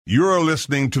You're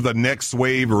listening to the Next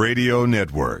Wave Radio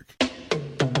Network.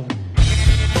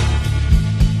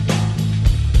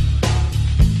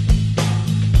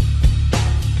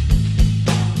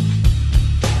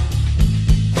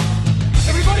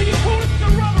 Everybody, you call it the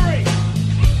robbery!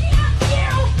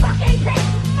 You fucking big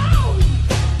moan!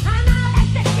 And I'll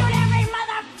execute every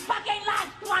motherfucking last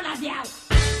one of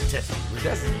you!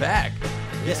 Tess is back.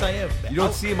 Yes, I am. You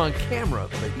don't see him on camera,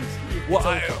 but he's here. Well,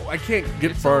 I can't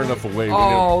get far enough away.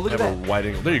 Oh, when look at have a that. wide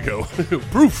angle. There you go.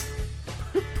 Proof.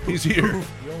 He's here.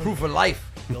 Proof of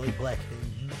life. The only black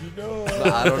thing you know.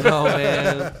 I don't know,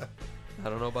 man. I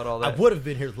don't know about all I that. would have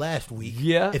been here last week.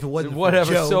 Yeah. If it wasn't whatever.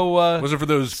 for Joe. So Was it for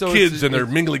those So kids it's- and their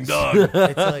it's- mingling dog?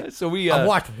 It's like, so we I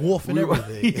watched Wolf and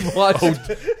everything. He watched.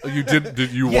 You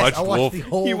did you Yes, watch I watched Wolf? the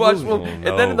whole He watched movie. Wolf, Oh, and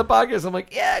no. then in the podcast, I'm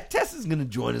like, "Yeah, Tess is going to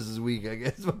join us this week, I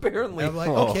guess." Apparently, And I'm like,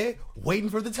 okay, waiting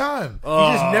for the time. He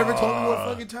just never told me what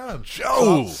fucking time.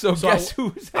 Joe. so guess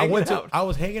who's hanging out? I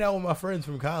was hanging out with my friends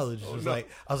from college. I was like,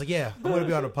 yeah, I'm going to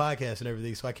be on a podcast and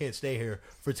everything, so I can't stay here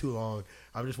for too long.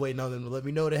 I'm just waiting on them to let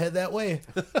me know to head that way.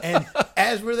 And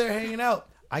as we're there hanging out,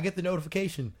 I get the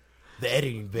notification. The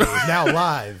editing bay is now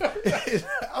live.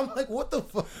 I'm like, what the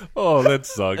fuck? Oh, that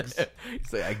sucks.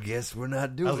 He's like, I guess we're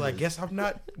not doing. I was like, it. guess I'm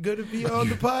not going to be on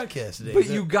the podcast today. But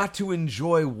you got to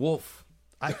enjoy Wolf.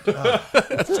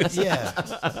 yeah,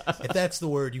 if that's the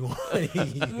word you want to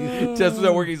use. Tess was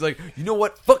at work. He's like, you know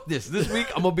what? Fuck this. This week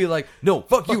I'm gonna be like, no,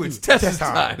 fuck you. It's Tess's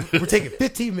time. We're taking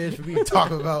 15 minutes for me to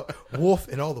talk about Wolf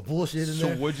and all the bullshit in So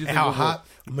there. what'd you and think how of hot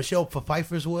Michelle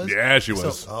Pfeiffer's was? Yeah, she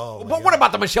was. oh, But what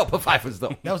about the Michelle Pfeiffers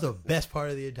though? that was the best part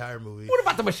of the entire movie. What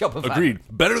about the Michelle Pfeiffer? Agreed.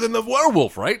 Better than the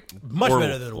werewolf, right? Much Or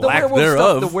better than the The lack werewolf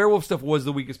thereof. stuff. The werewolf stuff was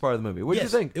the weakest part of the movie. What did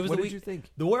Yes, you think? It was what the did you think?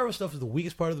 The werewolf stuff was the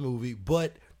weakest part of the movie,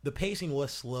 but the pacing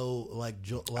was slow, like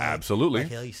Absolutely.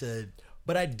 like Haley said.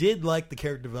 But I did like the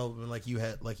character development, like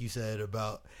you said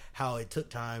about how it took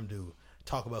time to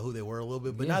talk about who they were a little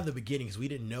bit, but not at the beginning because we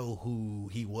didn't know who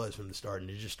he was from the start, and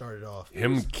it just started off.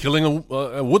 Him killing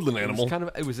a woodland It animal. was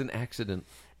it was an accident.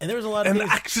 And there was a lot of An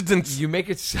things. accident. You make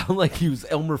it sound like he was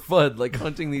Elmer Fudd, like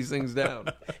hunting these things down.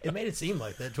 It made it seem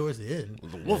like that towards the end.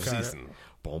 The wolf Kinda. season.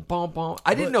 Boom, boom, boom.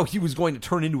 I didn't know he was going to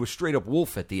turn into a straight up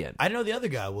wolf at the end. I didn't know the other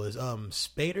guy was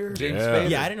Spader. James Yeah. Spader.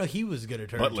 Yeah, I didn't know he was going to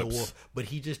turn Butt into a lips. wolf, but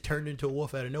he just turned into a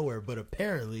wolf out of nowhere. But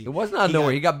apparently, It wasn't out of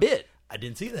nowhere. He got bit. I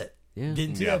didn't see that. Yeah.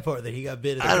 Didn't see Yeah. that part that he got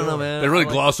bit. At the I don't know, door. man. They really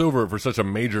Like- gloss over it for such a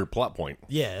major plot point.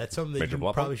 Yeah, that's something that Major you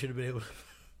plot probably point? should have been able to.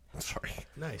 Sorry.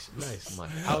 Nice. My-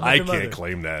 How I your mother? can't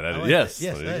claim that. I like Yes. that.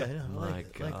 Yes. There you go. Yeah, I My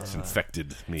like that. I like God. It's that.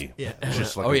 infected me. Yeah.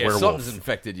 Just like Oh a yeah, werewolf. something's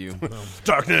infected you.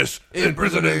 Darkness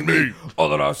imprisoning me. Oh,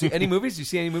 that I see. Any movies? You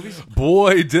see any movies?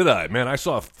 Boy, did I. Man, I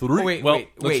saw 3. Oh, wait, well, wait.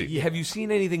 let's see. Have you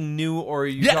seen anything new, or are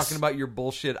you Yes. talking about your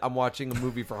bullshit? I'm watching a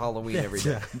movie for Halloween every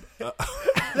day.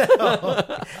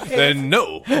 Then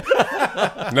no.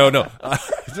 No.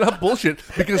 It's not bullshit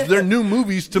because they're new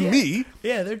movies to me,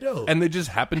 Yeah, they're dope. and they just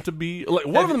happen to be like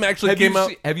one of them actually came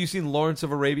out. Have you seen Lawrence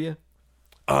of Arabia?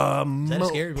 that a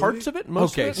scary Parts movie? of it,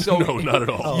 most Okay, of it? so- no, not at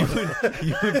all.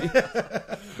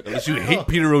 Unless you hate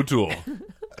Peter O'Toole.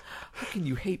 How can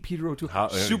you hate Peter O'Toole?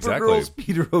 Exactly. Supergirl's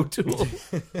Peter O'Toole.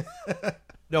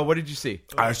 No, what did you see?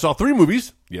 I saw 3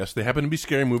 movies. Yes, they happen to be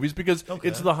scary movies because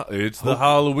it's the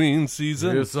Halloween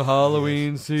season. It's the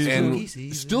Halloween season. And Spooky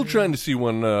season. still trying to see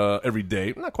one every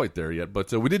day. Not quite there yet,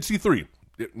 but we did see 3.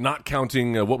 Not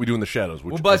counting What We Do in the Shadows,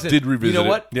 which Well, I Buzzin, did revisit. you know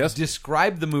what? It. Yes.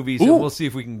 Describe the movies, Ooh. and we'll see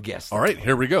if we can guess them. All right,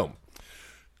 here we go.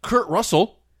 Kurt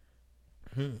Russell.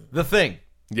 The Thing.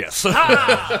 Yes.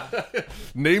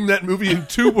 Name that movie in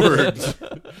 2 words.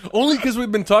 Only because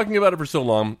we've been talking about it for so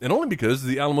long, and only because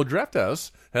the Alamo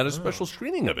Drafthouse had a special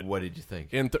screening of it. What did you think?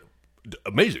 And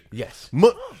amazing. Yes.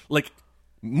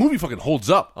 Movie fucking holds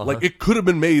up. Like, it could have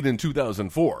been made in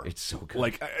 2004. It's so good.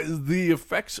 Like, the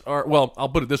effects are, well, I'll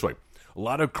put it this way. A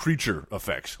lot of creature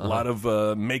effects, a lot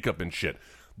of makeup and shit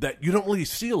that you don't really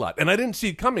see a lot. And I didn't see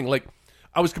it coming. Like,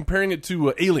 I was comparing it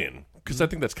to Alien, because I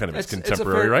think that's kind of its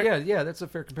contemporary, right? Yeah, that's a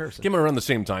fair comparison. Came out around the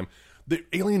same time. The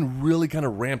Alien really kind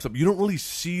of ramps up. You don't really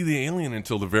see the Alien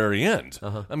until the very end.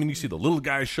 I mean, you see the little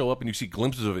guys show up, and you see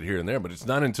glimpses of it here and there, but it's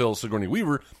not until Sigourney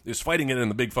Weaver is fighting it in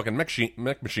the big fucking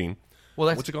mech machine. Well,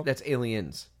 that's What's it called? That's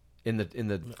Aliens in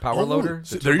the power loader.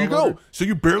 So the there you turbo go. loader. So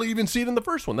you barely even see it in the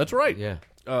first one. That's right. Yeah.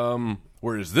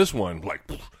 Whereas this one, like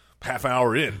half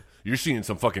hour in, you're seeing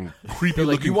some fucking creepy Like,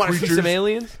 looking you want to creatures. see some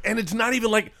aliens? And it's not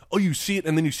even like, oh, you see it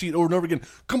and then you see it over and over again.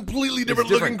 Completely different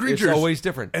looking different. creatures. It's always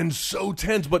different. And so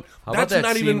tense. But How that's about that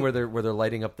not scene even where they're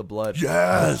lighting up the blood?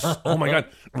 Yes. Oh my God.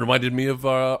 Reminded me of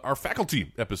our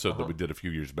faculty episode that we did a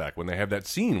few years back when they have that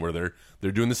scene where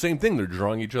they're doing the same thing. They're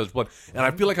drawing each other's blood. And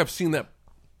I feel like I've seen that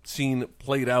scene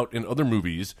played out in other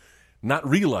movies not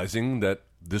realizing that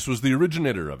this was the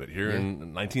originator of it here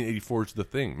in 1984's The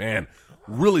Thing. Man,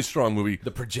 really strong movie.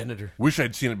 The Progenitor. Wish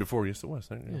I'd seen it before. Yes, it was.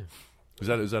 Yeah.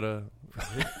 Is that a?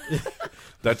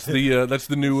 that's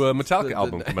the new Metallica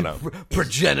album coming out.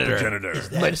 Progenitor. Progenitor. Is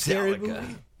that a scary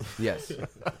movie? Yes.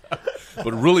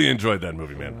 But really enjoyed that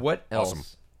movie, man. What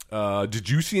else? Awesome. Did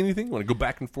you see anything? Want to go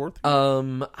back and forth?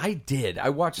 I did. I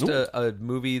watched a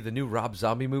movie, the new Rob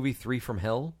Zombie movie, 3 from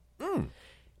Hell.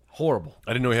 Horrible.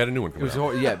 I didn't know he had a new one coming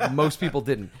out. Yeah, most people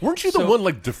didn't. Weren't you the one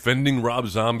like defending Rob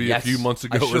Zombie a few months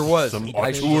ago? I sure was. Some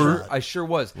tour? I sure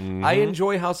was. Mm-hmm. I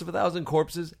enjoy House of a Thousand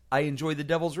Corpses. I enjoy The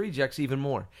Devil's Rejects even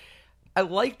more. I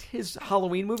liked his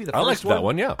Halloween movie, the first one. I liked that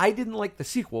one, yeah. I didn't like the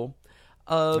sequel.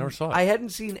 Never saw it. I hadn't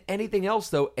seen anything else,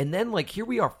 though. And then, here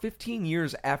we are 15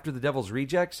 years after The Devil's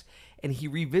Rejects, and he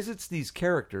revisits these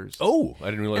characters. Oh, I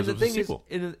didn't realize and it the was a thing sequel.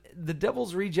 is, The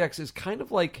Devil's Rejects is kind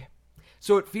of like...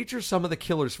 So it features some of the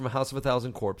killers from House of a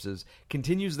Thousand Corpses,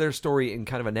 continues their story in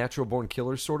kind of a natural-born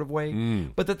killer sort of way.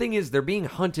 But the thing is, they're being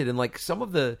hunted, and some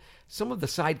of the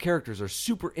side characters are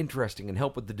super interesting and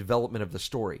help with the development of the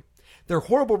story. They're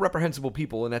horrible, reprehensible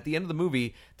people, and at the end of the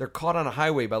movie, they're caught on a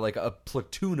highway by a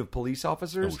platoon of police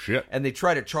officers. Oh, shit. And they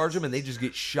try to charge them, and they just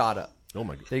get shot up. Oh,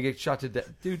 my God. They get shot to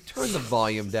death. Dude, turn the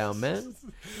volume down, man.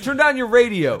 Turn down your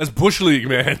radio. That's Bush League,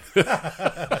 man.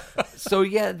 So,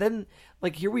 yeah, then...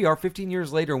 here we are 15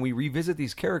 years later, and we revisit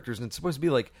these characters, and it's supposed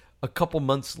to be a couple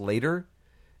months later.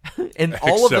 And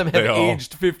all of them Except have they all-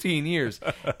 aged 15 years.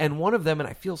 And one of them, and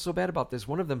I feel so bad about this,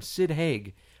 one of them, Sid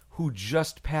Haig, who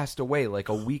just passed away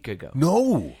a week ago.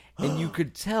 No. And you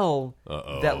could tell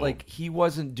that he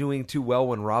wasn't doing too well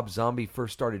when Rob Zombie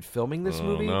first started filming this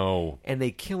movie. No. And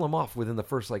they kill him off within the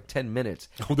first 10 minutes.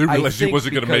 Oh, they realized he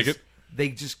wasn't going to make because it? They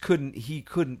just couldn't. He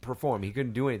couldn't perform. He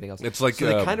couldn't do anything else. It's so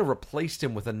they kind of replaced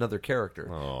him with another character.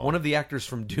 One of the actors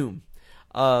from Doom.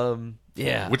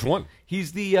 Yeah. Which one?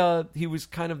 He's the. He was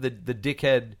kind of the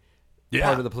dickhead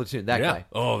part of the platoon. That guy.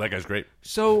 Oh, that guy's great.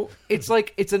 So it's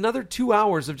it's another 2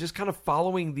 hours of just kind of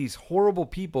following these horrible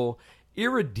people,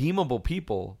 irredeemable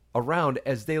people around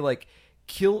as they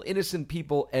kill innocent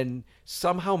people and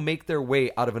somehow make their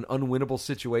way out of an unwinnable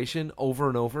situation over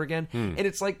and over again. And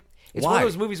it's it's one of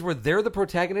those movies where they're the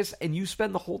protagonists and you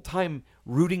spend the whole time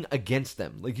rooting against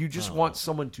them. You just want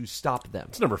someone to stop them.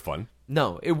 It's never fun.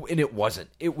 No, it wasn't.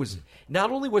 It was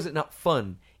not only was it not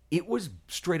fun, it was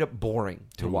straight up boring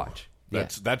to watch.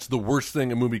 That's the worst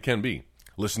thing a movie can be.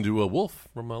 Listen to Wolf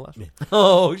from last week.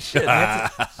 Oh shit!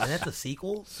 And that's a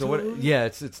sequel? So what? Yeah,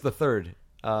 it's the third.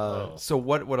 So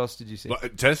what else did you see?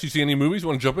 Tess, you see any movies?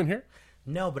 Want to jump in here?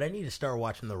 No, but I need to start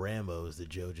watching the Rambos that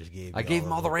Joe just gave me. I gave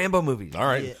him all the Rambo movies. All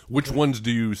right. Yeah. Which ones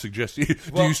do you suggest?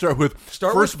 Do you start with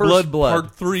First Blood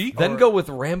Part 3? Then go with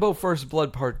Rambo First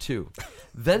Blood Part 2.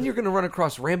 Then you're going to run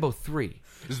across Rambo 3,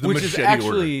 This is the which is machete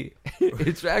actually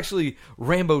it's actually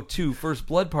Rambo 2 First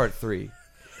Blood Part 3.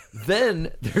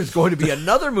 Then there's going to be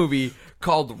another movie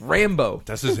called Rambo.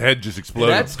 Tess's head just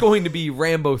exploded. That's going to be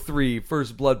Rambo 3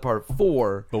 First Blood Part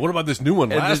 4. But what about this new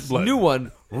one, And Last this Blood? new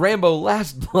one, Rambo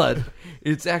Last Blood,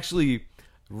 it's actually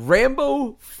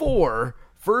Rambo 4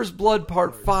 First Blood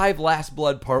Part 5 Last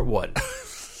Blood Part 1.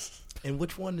 And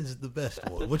which one is the best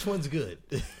one? Which one's good?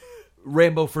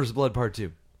 Rambo First Blood Part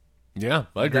 2. Yeah,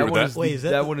 I agree with one that. is Wait, is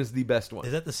that that the- one is the best one.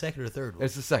 Is that the second or third one?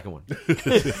 It's the second one.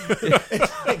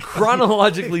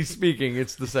 Chronologically speaking,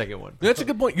 it's the second one. That's a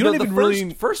good point. You No, don't the even first,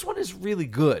 really... first one is really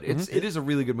good. It is a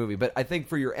really good movie, but I think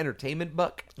for your entertainment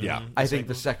buck, Yeah. I think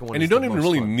the second one. And is you don't the even most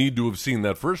really fun. need to have seen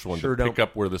that first one Sure to pick don't.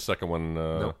 up where the second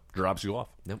one drops you off.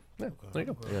 Nope. Yeah, there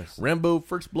you go. Yes. Rambo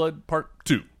First Blood Part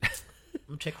 2.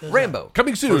 Check those Rambo out.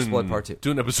 Coming soon First Blood Part 2.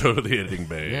 to an episode of the Editing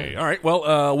Bay. Yeah. All right.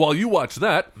 Well, while you watch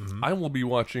that, I will be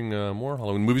watching more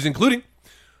Halloween movies, including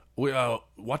we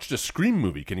watched a Scream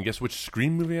movie. Can you guess which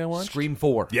Scream movie I watched? Scream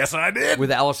 4. Yes, I did. With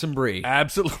Alison Brie.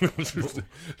 Absolutely,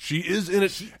 she is in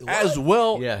it as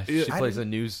well. Yeah, she plays a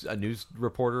news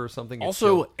reporter or something. It's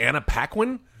Also, Joe. Anna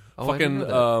Paquin, I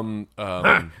didn't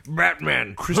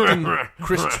Batman, Kristen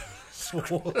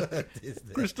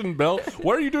Bell.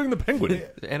 Why are you doing the Penguin?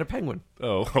 and a penguin.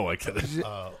 Oh, I get it.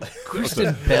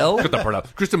 Kristen Bell. Cut that part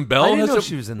out. Kristen Bell. I didn't has know a-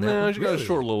 she was in that. Nah, she got a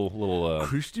short little.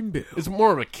 Kristen Bell. It's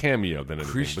more of a cameo than anything,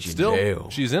 but Christian still, Bale.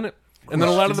 she's in it. And then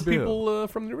a lot of the Christian people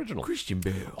from the original. Christian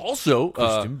Bell. Also,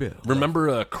 Christian Bale.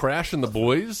 remember Crash and the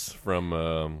Boys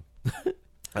from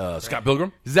Scott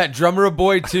Pilgrim? Is that drummer a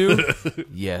boy too?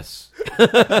 Yes.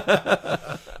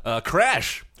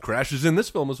 Crash is in this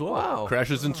film as well. Wow. Crash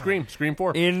is in Scream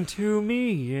 4. Into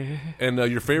me. Yeah. And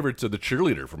your favorite, the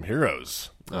cheerleader from Heroes.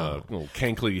 Little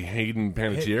Cankly Hayden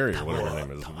Panettiere or whatever her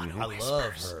name is. I love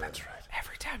her. That's right.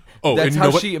 Every time. Oh, and That's you how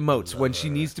know what? she emotes. When she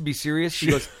needs to be serious, she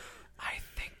goes, I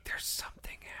think there's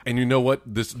something happening. And you know what?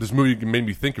 This movie made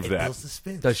me think of that. Builds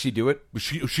suspense. Does she do it?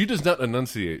 She does not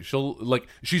enunciate.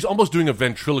 She's almost doing a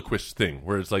ventriloquist thing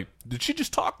where it's like, did she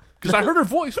just talk? Because I heard her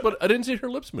voice, but I didn't see her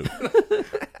lips move.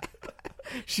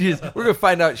 She is. We're gonna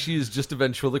find out she is just a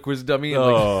ventriloquist dummy.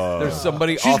 And there's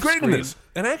somebody. She's off great screen. in this,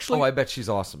 and actually, I bet she's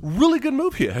awesome. really good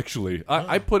movie. Actually,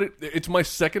 I put it. It's my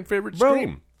second favorite Bro,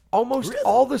 Scream. almost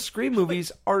all the Scream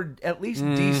movies are at least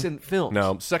decent films.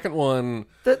 No, second one.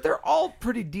 They're all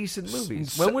pretty decent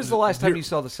movies. When was the last time you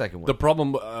saw the second one? The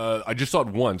problem, I just saw it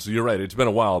once. So you're right. It's been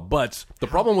a while. But the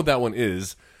problem with that one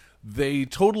is they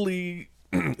totally.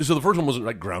 So the first one wasn't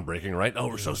like groundbreaking, right? Oh,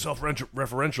 we're so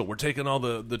self-referential. We're taking all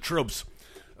the tropes.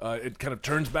 It kind of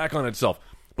turns back on itself.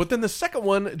 But then the second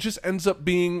one just ends up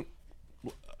being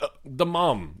the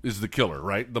mom is the killer,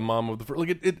 right? The mom of the first. Like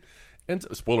it ends.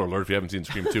 Spoiler alert: if you haven't seen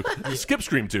Scream 2, skip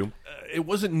Scream 2. It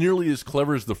wasn't nearly as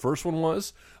clever as the first one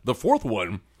was. The fourth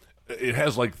one. It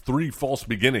has like 3 false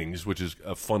beginnings, which is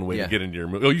a fun way to get into your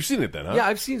movie. Oh, you've seen it then, huh? Yeah,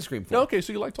 I've seen Scream 4. Okay,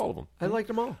 so you liked all of them. I liked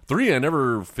them all. 3 I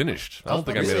never finished. I don't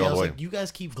think I made it all the way. Like, you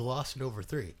guys keep glossing over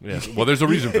 3. Yeah. Well, there's a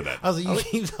reason for that. I was like, you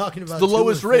keep talking about The 2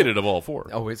 lowest and 4. rated of all 4.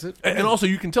 Oh, is it? And also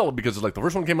you can tell because it's like the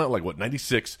first one came out like what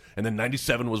 96, and then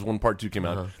 97 was when part 2 came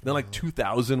out. Then like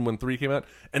 2000 when 3 came out,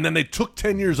 and then they took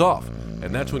 10 years off,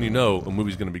 and that's when you know a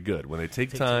movie's going to be good. When they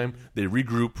take time, they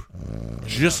regroup,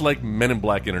 just like Men in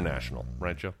Black International,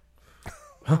 right, Joe?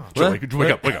 Joe, wake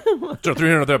up! Joe,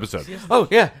 300th episode. Oh,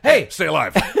 yeah. Hey, Stay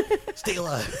alive. Stay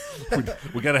alive.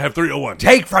 We got to have 301.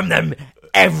 take from them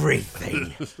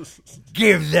everything.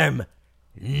 Give them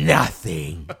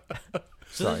nothing.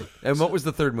 Sorry. And what was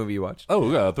the third movie you watched?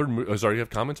 Oh, sorry. You have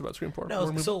comments about Scream 4?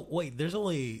 No, so wait, there's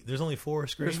only 4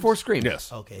 screens. There's 4 Screams.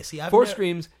 Yes. Okay, see, I've 4 never-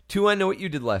 Screams. 2 I Know What You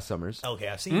Did Last Summers. Okay,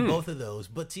 I've seen both of those,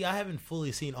 but see, I haven't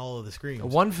fully seen all of the screams.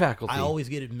 1 Faculty. I always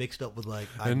get it mixed up with like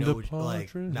I And know the what- like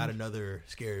partridge. not another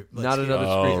scary, Not scary- another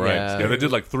Oh, Scream. right. Yeah. They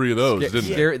did like 3 of those, didn't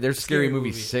they? There's Scary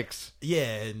Movie 6. Yeah,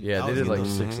 and Yeah, I they was did like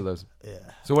getting 6 of those. Yeah,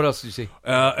 So what else did you see?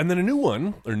 And then a new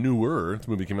one, or newer, the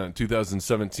movie came out in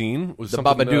 2017. Was The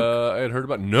something Babadook. I had heard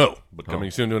about. No, but coming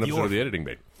soon to an episode Your- of The Editing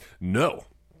Bay. No,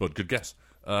 but good guess.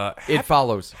 It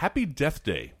Follows. Happy Death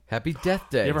Day. Happy Death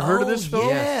Day. You ever heard of this film?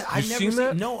 Yeah, I've You've never seen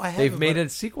that? No, I haven't. They've made but- a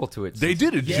sequel to it. They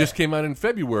did. It Yeah. just came out in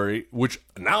February, which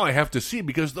now I have to see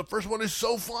because the first one is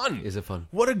so fun. Is it fun?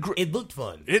 What a great... It looked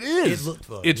fun. It is. It looked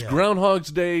fun. It's yeah.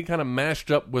 Groundhog's Day kind of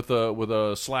mashed up with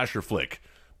a slasher flick.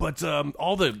 But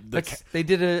all the They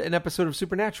did an episode of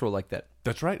Supernatural like that.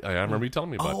 that's right. I remember you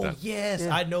telling me about Oh that. yes,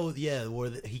 I know. Yeah,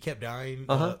 where he kept dying.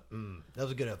 That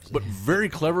was a good episode. But very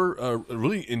clever,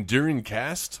 really endearing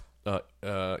cast.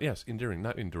 Yes, endearing,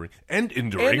 not enduring, and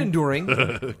enduring, And enduring.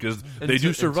 because they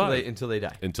do survive until they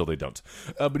die. until they don't.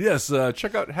 But yes,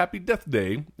 check out Happy Death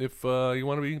Day if you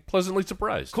want to be pleasantly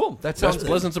surprised. Cool. That Best sounds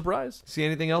pleasant surprise. See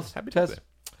anything else? Happy Tess? Death Day.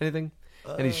 Anything?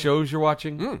 Any shows you're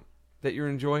watching that you're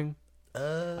enjoying?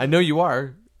 Uh, I know you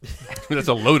are. That's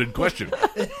a loaded question.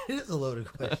 it is a loaded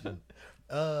question.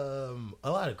 A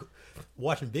lot of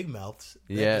watching Big Mouths.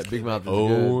 That Yeah, just Big came Mouth out. is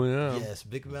Oh good. yeah. Yes,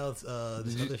 Big Mouths.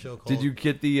 This other show called. Did you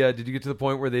get to the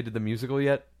point where they did the musical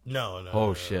yet? No. Oh,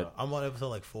 no, shit. no. I'm on episode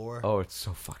like 4. Oh, it's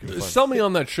so fucking fun. Sell me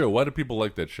on that show. Why do people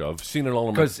like that show? I've seen it all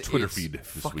on my Because Twitter it's feed. This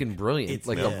fucking week. brilliant. It's-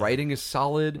 Like yeah. the writing is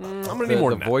solid. I'm gonna need more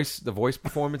the than that. voice. The voice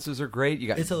performances are great. You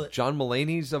got It's a- John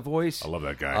Mulaney's a voice. I love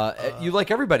that guy. You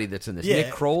like everybody that's in this. Yeah,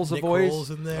 Nick Kroll's a Nick voice.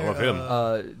 Kroll's in there. I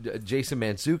love him. Jason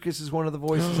Mantzoukas is one of the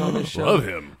voices on this show. Love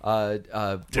him.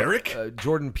 Derek?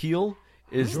 Jordan Peele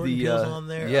is Jordan the Peele's on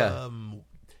there. Yeah.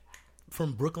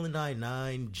 From Brooklyn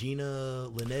Nine-Nine, Gina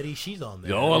Linetti, she's on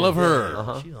there. Oh, I love her.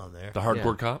 Yeah, she's on there. The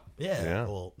hardcore Yeah. cop. Yeah.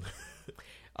 Well,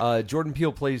 Jordan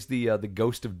Peele plays the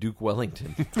ghost of Duke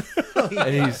Wellington,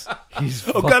 and he's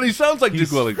Oh God, he sounds like Duke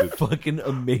he's Wellington. fucking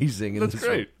amazing. In That's this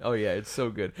great. one. Oh yeah, it's so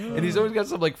good. And he's always got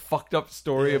some like fucked up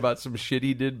story about some shit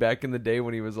he did back in the day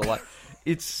when he was alive.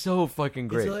 It's so fucking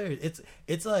it's great. hilarious.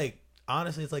 It's like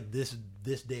honestly, it's like this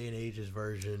day and age's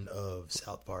version of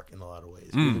South Park in a lot of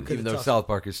ways. Because Even though it's South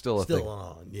Park is still a still thing.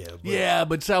 on, yeah. But Yeah,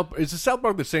 but is the South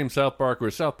Park the same South Park, or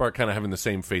is South Park kind of having the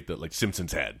same fate that like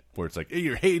Simpsons had, where it's like hey,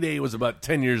 your heyday was about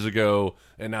 10 years ago,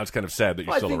 and now it's kind of sad that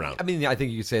you're still around. I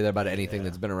think you could say that about anything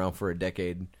that's been around for a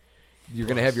decade. You're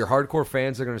going to have your hardcore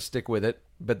fans that are going to stick with it,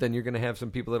 but then you're going to have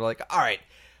some people that are like, all right,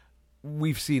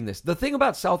 we've seen this. The thing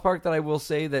about South Park that I will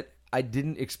say that I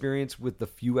didn't experience with the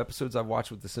few episodes I've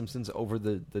watched with The Simpsons over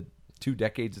the 2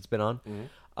 decades it's been on,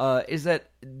 is that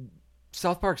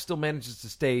South Park still manages to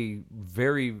stay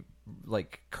very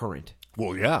like current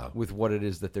Well, yeah. with what it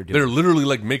is that they're doing. They're literally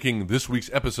like making this week's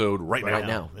episode right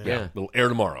now. Yeah. It'll air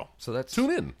tomorrow. So that's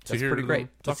Tune in. That's pretty great.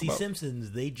 But see,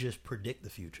 Simpsons, they just predict the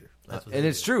future. That's what And they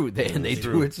it's do. true. They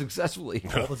do it successfully.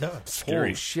 all the time.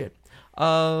 Scary. Oh shit.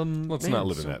 Let's not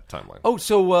live in that timeline. Oh,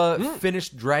 so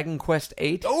finished Dragon Quest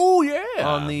VIII. Oh, yeah.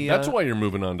 On the, That's why you're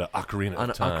moving on to Ocarina On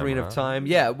of Time. Ocarina of Time,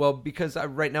 yeah. Well, because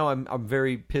right now I'm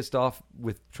very pissed off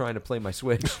with trying to play my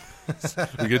Switch.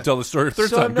 We can tell the story a third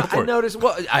So time. Go for I it. noticed.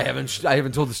 Well, I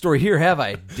haven't told the story here, have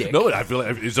I, Dick? No, I feel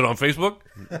like, is it on Facebook?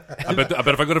 I bet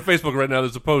if I go to Facebook right now,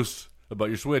 there's a post about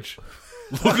your Switch.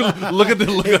 Look at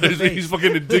his, he's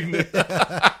fucking indignant.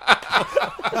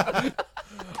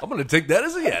 I'm going to take that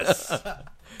as a yes.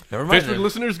 Never mind. Facebook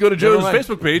listeners, go to Joe's mind.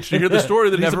 Facebook page to hear the story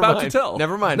that he's Never about mind. to tell.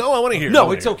 Never mind. No, I want to hear. it. I No,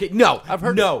 wanna it's hear. okay. No, I've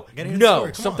heard no, it. Gotta hear the no,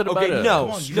 story. Come Something on. about okay, it. no,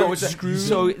 Come on, no. you're It's screwed.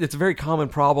 so it's a very common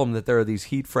problem that there are these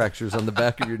heat fractures on the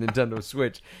back of your Nintendo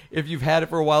Switch. If you've had it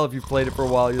for a while, if you've played it for a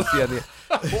while, you'll see on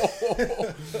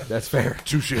the. That's fair.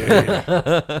 Touche.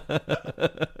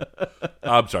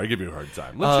 I'm sorry, I give you a hard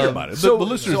time. Let's hear about it. So, the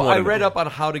listeners so want I to read know. up on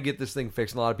how to get this thing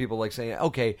fixed, and a lot of people like saying,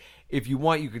 okay, if you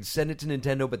want, you can send it to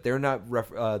Nintendo, but they're not.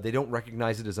 They don't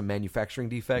recognize it as a manufacturing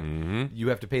defect. Mm-hmm. You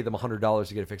have to pay them $100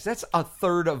 to get it fixed. That's a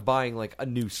third of buying like a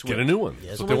new Switch. Get a new one.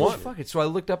 Yes, That's what So they I'm like, want. well, fuck it. So I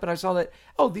looked up and I saw that,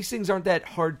 oh, these things aren't that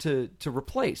hard to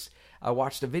replace. I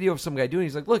watched a video of some guy doing it.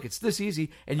 He's like, look, it's this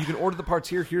easy, and you can order the parts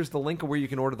here. Here's the link of where you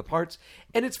can order the parts.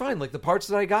 And it's fine. Like, the parts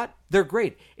that I got, they're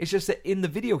great. It's just that in the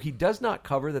video, he does not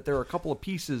cover that there are a couple of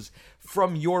pieces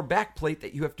from your back plate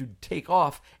that you have to take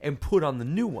off and put on the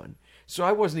new one. So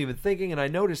I wasn't even thinking, and I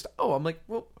noticed, I'm like,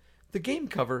 well, the game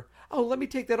cover, let me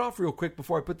take that off real quick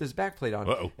before I put this back plate on.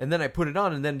 Uh-oh. And then I put it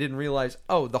on and then didn't realize,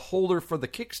 the holder for the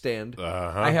kickstand,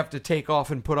 I have to take off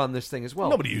and put on this thing as well.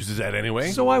 Nobody uses that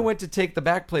anyway. So I went to take the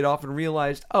back plate off and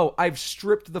realized, I've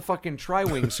stripped the fucking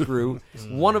tri-wing screw,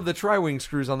 one of the tri-wing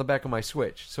screws on the back of my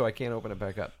Switch, so I can't open it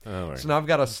back up. right. So now I've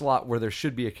got a slot where there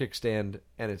should be a kickstand,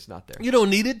 and it's not there. you don't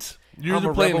need it. You're I'm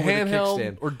either a playing rebel with a handheld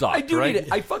kickstand. or docked, I do right? need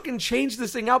it. I fucking changed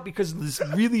this thing out because of this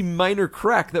really minor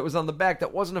crack that was on the back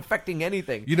that wasn't affecting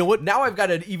anything. You know what? Now I've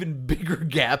got an even bigger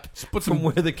gap Put from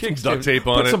where the kickstand. duct tape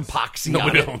on put it. some epoxy on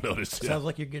Nobody it. will notice. Yeah. Sounds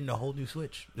like you're getting a whole new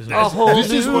Switch. A whole This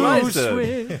is what I new said.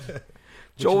 Switch.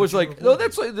 Joel was like, "No,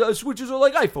 that's like the Switches are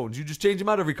like iPhones. You just change them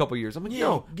out every couple of years." I'm like, Yeah,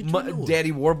 "No, get you a new one."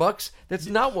 Daddy Warbucks. That's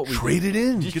not what we Trade do." it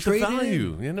in. Just Get the trade it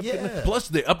value. in. You end up getting Yeah. it. Plus,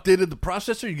 they updated the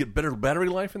processor. You get better battery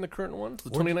life in the current ones,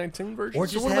 the 2019 version. or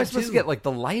So just what am I have supposed to two. get? Like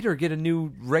the light or get a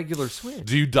new regular Switch?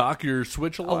 Do you dock your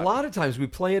Switch a A lot? lot of times we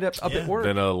play it up Yeah. at work.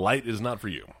 Then a light is not for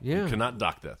you. Yeah. You cannot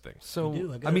dock that thing. So We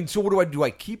do, I got I mean, it. so what do I do? I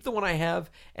keep the one I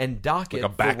have and dock it a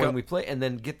for backup? when we play, and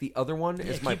then get the other one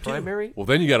as my keep two. primary. Well,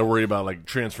 then you got to worry about like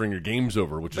transferring your games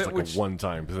over, which is But like which- a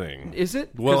one-time thing. Is it?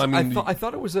 Well, 'Cause I mean, I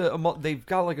thought it was they've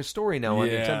got like a story now on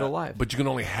Nintendo Live. but you can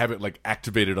only have it like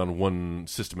activated on one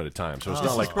system at a time. So it's This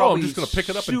not is like, I'm probably just going to pick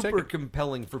it up and take super it.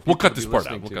 compelling for people. We'll cut to this be part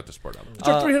out. listening We'll to. cut this part out. It's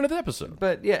our 300th episode.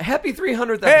 But yeah, happy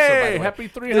 300th episode. Hey, by the way. happy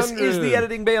This is 300. the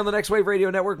Editing Bay on the Next Wave Radio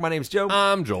Network. My name's Joe.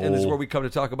 I'm Joel. And this is where we come to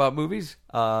talk about movies.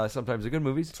 Sometimes they're good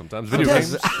movies. Sometimes video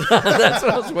games. That's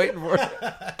what I was waiting for.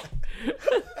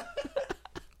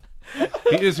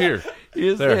 He is here. He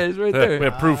is there. He's right there. We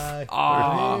have proof.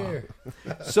 Here.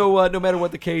 So no matter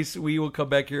what the case, we will come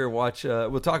back here and watch.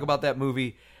 We'll talk about that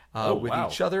movie with wow.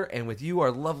 each other and with you,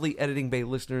 our lovely Editing Bay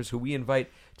listeners, who we invite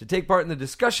to take part in the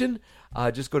discussion.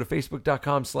 Just go to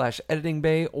facebook.com/Editing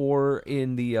Bay, or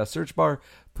in the search bar,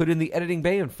 put in the Editing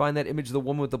Bay and find that image of the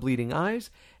woman with the bleeding eyes,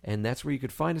 and that's where you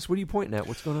could find us. What are you pointing at?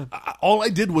 What's going on? All I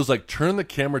did was like turn the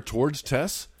camera towards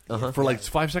Tess for like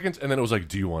 5 seconds, and then it was like,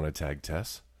 "Do you want to tag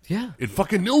Tess?" Yeah, It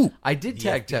fucking knew. I did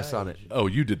tag Tess on it. Oh,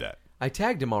 you did that. I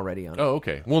tagged him already on it. Oh,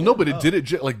 okay. Well, no, but it did it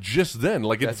just then.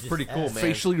 Like That's it's pretty cool, man.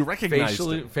 facially recognized.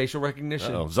 Facial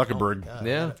recognition. Oh, Zuckerberg.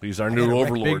 Yeah, He's our new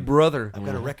overlord. big brother. I've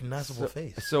got a recognizable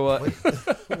face. So,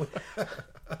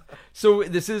 so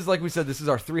this is, like we said, this is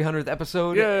our 300th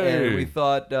episode, Yay. and we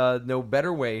thought no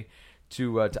better way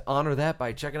to honor that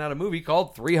by checking out a movie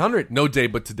called 300. No day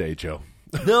but today, Joe.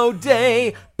 No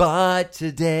day but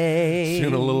today.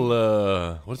 Seeing a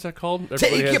little, what's that called? Everybody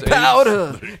Take has your AIDS?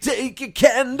 powder, take your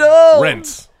candle.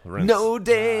 Rent. No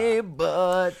day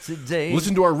but today.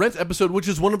 Listen to our Rent episode, which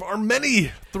is one of our many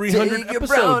 300 Take your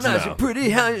brown episodes eyes, now. your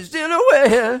pretty eyes, still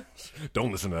away.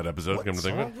 Don't listen to that episode. Come to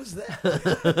think of What it. was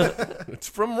that? It's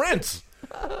from Rent.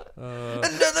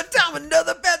 Another time,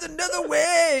 another path, another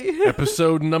way.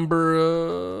 Episode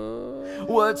number.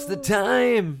 What's the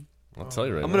time? I'll tell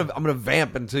you right I'm now. gonna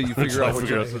vamp until you figure out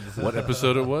Figure out what what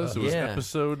episode it was. It was Yeah.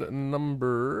 episode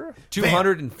number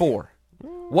 204.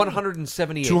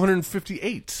 178.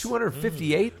 258.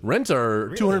 258? Rent's our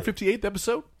 258th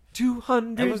episode.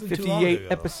 258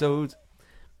 episodes.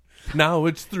 Now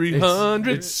it's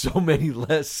 300. It's so many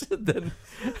less than.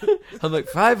 I'm like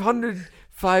 500,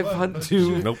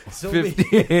 500, Nope.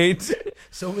 58.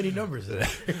 So many numbers in there.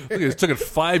 Look, it took it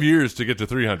 5 years to get to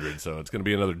 300, so it's going to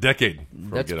be another decade. before we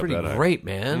That's get up pretty that high. great,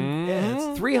 man.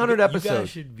 Yeah, it's 300 You guys episodes.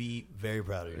 should be very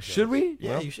proud of yourself. Should we?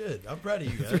 Yeah, you should. I'm proud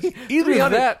of you guys. Either 300.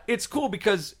 that. It's cool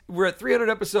because we're at 300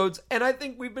 episodes, and I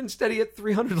think we've been steady at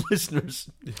 300 listeners.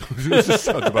 Sounds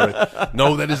about right.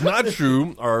 No, that is not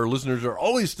true. Our listeners are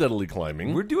always steadily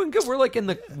climbing. We're doing good. We're like in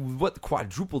the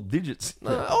quadruple digits.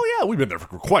 Oh yeah, we've been there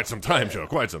for quite some time, Joe.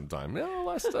 Quite some time. Yeah,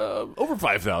 last over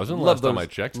 5,000. Love Last those. time I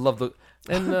checked. Love the.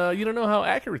 And you don't know how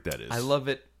accurate that is. I love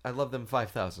it. I love them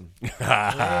 5,000.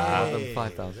 I love them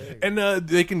 5,000. And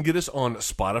they can get us on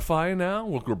Spotify now.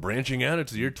 We're branching out.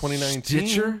 It's the year 2019.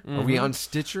 Stitcher? Are we on I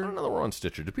Stitcher? don't know that we're on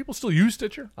Stitcher. Do people still use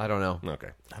Stitcher? I don't know. Okay.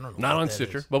 I don't know Not what on that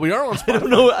Stitcher, is. but we are on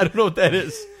Spotify. I don't know what that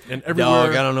is. And everywhere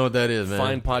Dog, I don't know what that is, man.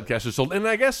 fine podcasts are sold. And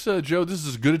I guess, Joe, this is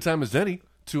as good a time as any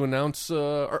to announce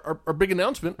our big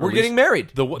announcement. We're getting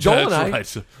married. Joel Joel and I. Right.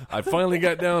 So I finally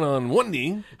got down on one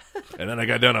knee, and then I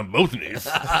got down on both knees.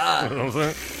 You know what I'm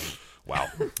saying? Wow,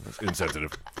 that's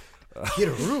insensitive. Get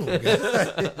a room, guys.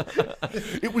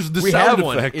 It was the We sound have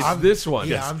one. effect. It's this one.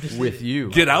 Yeah, I'm just with sitting. you.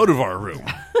 Get out of our room.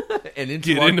 and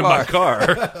into Get our into car. my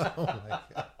car.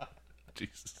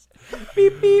 Jesus.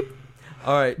 Beep, beep.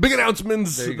 All right. Big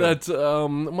announcements There you go. that,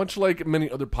 much like many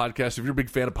other podcasts, if you're a big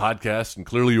fan of podcasts, and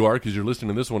clearly you are because you're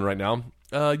listening to this one right now,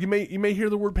 you may hear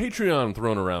the word Patreon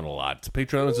thrown around a lot.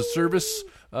 Patreon is a service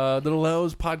that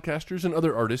allows podcasters and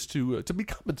other artists to be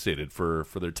compensated for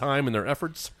their time and their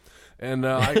efforts. And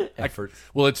Effort.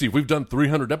 Well, let's see. If we've done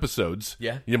 300 episodes,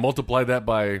 Yeah. you multiply that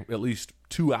by at least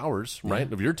 2 hours,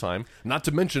 right, of your time. Not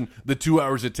to mention the 2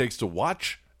 hours it takes to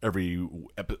watch every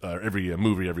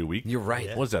movie every week. You're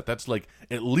right. What's that? That's like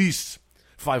at least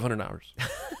 500 hours.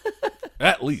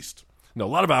 At least. No, a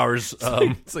lot of hours.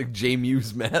 It's like J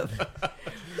Muse math.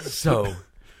 So,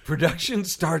 production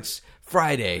starts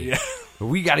Friday. Yeah.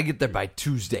 We got to get there by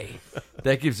Tuesday.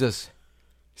 That gives us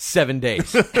 7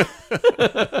 days.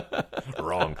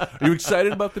 Wrong. Are you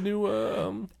excited about the new?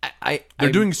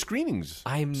 They're doing screenings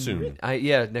soon.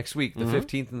 Yeah, next week, the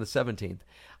 15th and the 17th.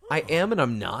 I am and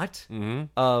I'm not.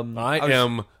 I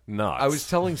am not. I was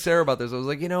telling Sarah about this. I was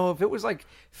like, if it was like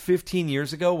 15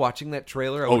 years ago watching that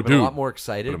trailer, I would have been dude. a lot more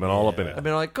excited. Would have been all up in it. I've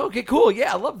been like, okay, cool.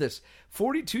 Yeah, I love this.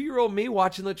 42-year-old me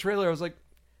watching the trailer, I was like,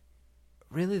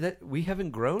 really? That we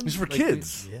haven't grown? It's for Like,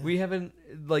 kids. We haven't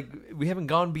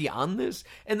gone beyond this.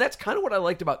 And that's kind of what I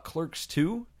liked about Clerks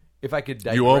 2. If I could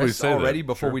digress You always say that. already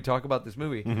before Sure. we talk about this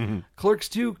movie. Clerks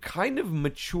 2 kind of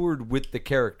matured with the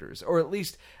characters, or at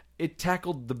least it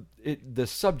tackled the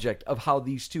subject of how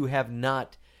these two have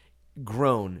not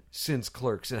grown since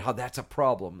Clerks and how that's a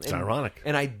problem. It's ironic.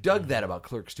 And I dug that about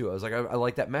Clerks 2. I was like, I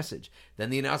like that message. Then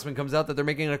the announcement comes out that they're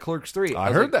making a Clerks 3. I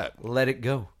was heard like, that. Let it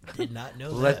go. Did not know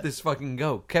Let that. this fucking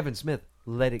go. Kevin Smith,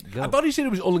 let it go. I thought he said he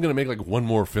was only going to make like one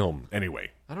more film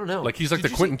anyway. I don't know. Like he's like Did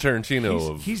the you see- Quentin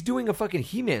Tarantino of. He's doing a fucking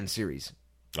He-Man series.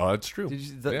 Oh, that's true. Did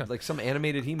you, Yeah. like some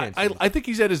animated He-Man I, series. I think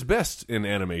he's at his best in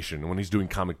animation when he's doing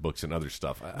comic books and other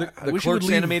stuff. The I wish he would Clerks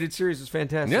leave- animated series is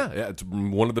fantastic. Yeah, it's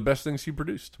one of the best things he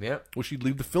produced. Yeah. Wish he'd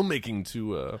leave the filmmaking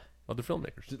to other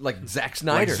filmmakers. Like Zack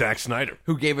Snyder. Like Zack Snyder.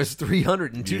 Who gave us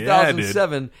 300 in Yeah,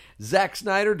 2007. Zack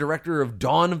Snyder, director of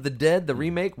Dawn of the Dead, the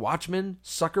remake, Watchmen,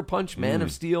 Sucker Punch, Man of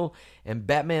Steel, and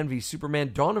Batman v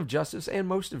Superman, Dawn of Justice, and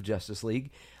most of Justice League.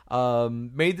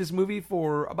 Made this movie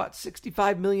for about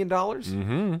 $65 million.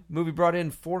 Mm-hmm. Movie brought in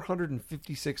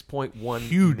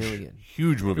 $456.1 million.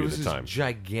 Huge movie It at was the time.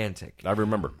 gigantic. I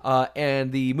remember.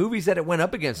 And the movies that it went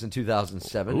up against in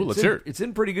 2007. Ooh, let's hear it. It's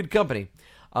in pretty good company.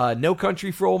 No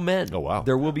Country for Old Men. Oh, wow.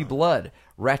 There Will Be Blood.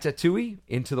 Ratatouille,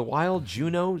 Into the Wild,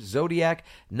 Juno, Zodiac,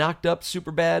 Knocked Up,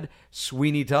 Superbad,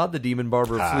 Sweeney Todd, the Demon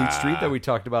Barber of Fleet Street that we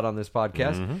talked about on this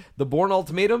podcast, Mm-hmm. The Bourne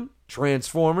Ultimatum,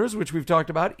 Transformers, which we've talked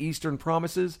about, Eastern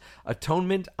Promises,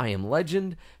 Atonement, I Am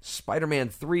Legend, Spider-Man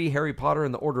 3, Harry Potter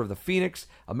and the Order of the Phoenix,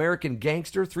 American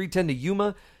Gangster, 310 to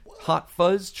Yuma, Hot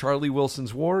Fuzz, Charlie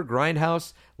Wilson's War,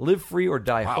 Grindhouse, Live Free or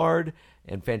Die Hard,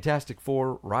 and Fantastic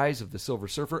Four, Rise of the Silver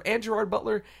Surfer. And Gerard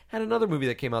Butler had another movie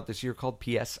that came out this year called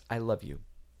P.S. I Love You.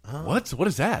 What? What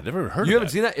is that? Never heard You of haven't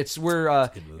that. seen that? It's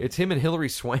where it's him and Hilary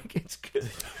Swank. It's good.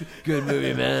 Good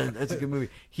movie, man. That's a good movie.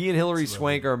 He and Hilary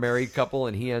Swank are a married couple,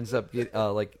 and he ends up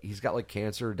he's got like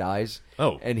cancer, dies.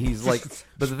 Oh. And he's like,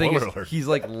 but the thing is, Spoiler alert. he's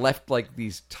like left like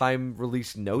these time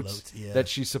release notes yeah. that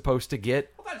she's supposed to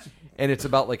get, and it's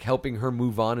about like helping her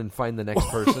move on and find the next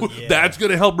person. That's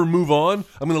going to help her move on?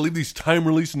 I'm going to leave these time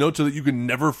release notes so that you can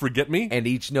never forget me? And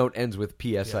each note ends with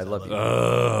P.S. I love you.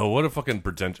 What a fucking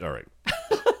pretentious. All right.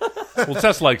 Well,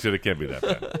 Tess likes it. It can't be that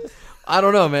bad. I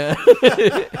don't know, man.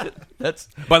 That's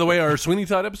By the way, our Sweeney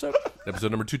Todd episode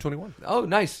number 221. oh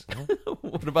nice.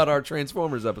 What about our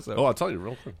Transformers episode? Oh, I'll tell you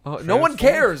real quick. No one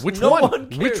cares. Which No one?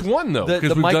 cares. Which one, though? The 'Cause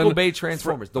we've Michael done- Bay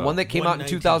Transformers, the one that came out in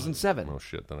 119. 2007. Oh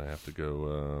shit! Then I have to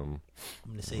go.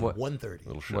 I'm going to say What? 130.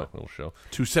 Little show.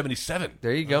 277.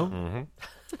 There you go. Mm-hmm.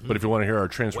 But if you want to hear our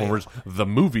Transformers the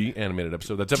movie animated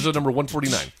eepisode, that's episode number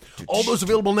 149. All those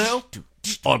available now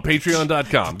on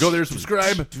Patreon.com. Go there,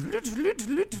 subscribe.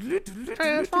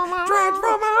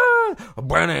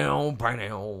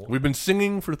 Transformer. We've been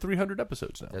singing for 300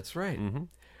 episodes now. That's right.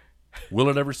 Will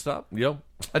it ever stop? Yo.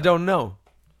 I don't know.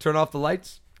 Turn off the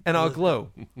lights and I'll glow.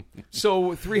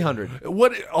 So 300.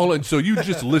 What? So you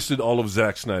just listed all of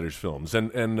Zack Snyder's films,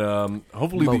 and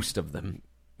hopefully Most of them.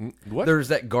 what? There's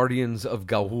that Guardians of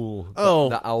Gaul. Oh,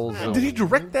 the Owls. Did he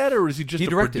direct that, or is he just He a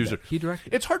directed producer? that. He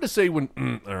directed It's hard to say when.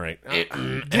 All right,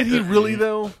 did he really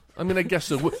though? I mean, I guess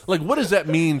so. Like, what does that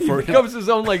mean for? He becomes his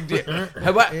own like.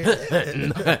 How about?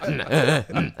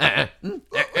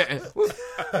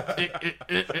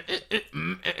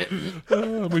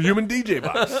 I'm a human DJ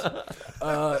box.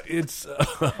 It's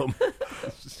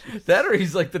That or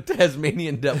he's like the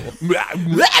Tasmanian devil.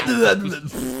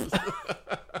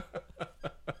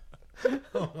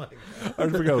 I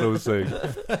forgot what I was saying.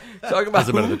 Talk about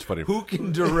Doesn't matter, that's funny. who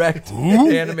can direct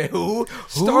anime. Who?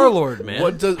 Star-Lord, man.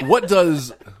 What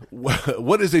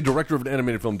is a director of an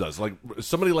animated film does? Like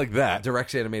somebody like that.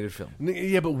 Directs animated film.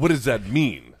 Yeah, but what does that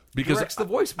mean? Because Directs the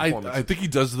voice performances. I think he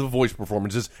does the voice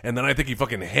performances, and then I think he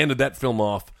fucking handed that film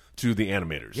off to the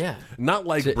animators. Yeah. Not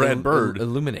like To Brad Bird.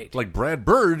 illuminate. Like Brad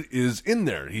Bird is in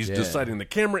there. He's Yeah. deciding the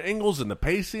camera angles and the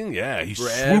pacing. Yeah, he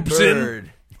Brad swoops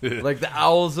Bird. in. Like the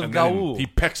Owls of And then Gaul. he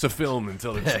pecks a film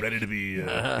until it's ready to be.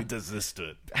 He does this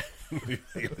to it.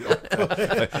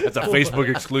 That's a Facebook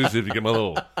exclusive. You get my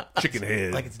little chicken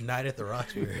head. Like it's Night at the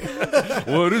Roxbury.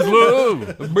 What is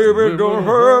love? Baby, don't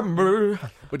hurt me.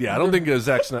 But yeah, I don't think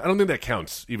Zack Snyder. I don't think that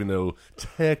counts, even though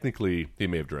technically he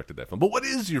may have directed that film. But what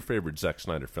is your favorite Zack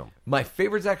Snyder film? My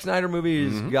favorite Zack Snyder movie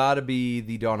has got to be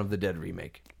the Dawn of the Dead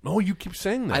remake. Oh, you keep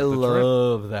saying that. I That's right.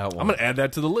 love that one. I'm going to add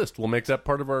that to the list. We'll make that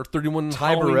part of our 31 Ty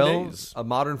Halloween Burrell, days. A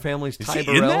Modern Family's Is Ty he in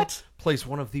Burrell that? plays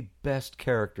one of the best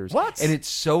characters. What? And it's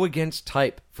so against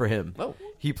type for him. Oh.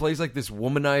 He plays like this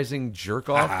womanizing jerk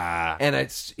off, Ah. and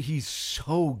he's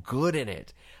so good in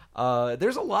it.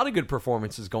 There's a lot of good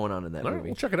performances going on in that All right, movie.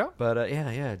 we'll check it out. But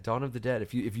yeah, Dawn of the Dead.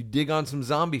 If you dig on some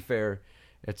zombie fare,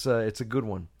 it's a good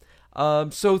one.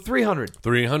 So 300.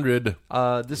 300.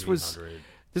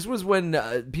 This was when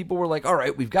people were like, all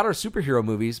right, we've got our superhero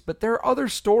movies, but there are other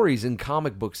stories in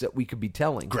comic books that we could be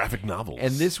telling. Graphic novels.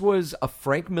 And this was a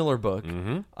Frank Miller book,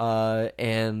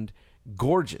 and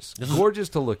gorgeous. Gorgeous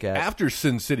to look at. After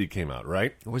Sin City came out,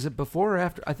 right? Was it before or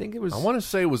after? I think it was... I want to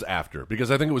say it was after,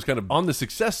 because I think it was kind of on the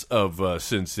success of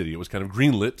Sin City. It was kind of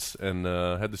greenlit and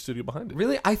had the studio behind it.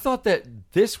 Really? I thought that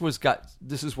this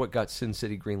is what got Sin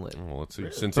City greenlit. Well, let's see.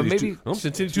 Sin But City, maybe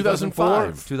Sin City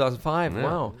 2005. 2005, Yeah,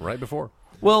 wow. right before.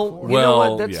 Well, you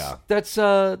know what? yeah.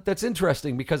 That's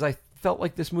interesting because I felt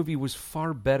like this movie was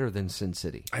far better than Sin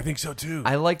City. I think so, too.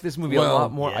 I like this movie a Well,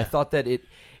 lot more. yeah. I thought that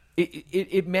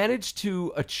it managed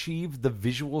to achieve the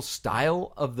visual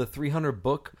style of the 300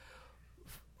 book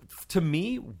to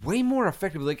me way more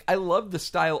effectively. Like I love the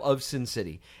style of Sin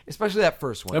City, especially that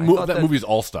first one. That movie's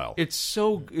all style. It's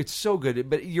so good.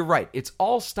 But you're right. It's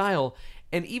all style.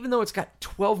 And even though it's got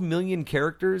 12 million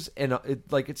characters and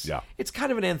it's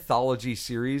kind of an anthology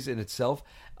series in itself,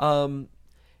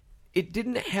 it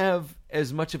didn't have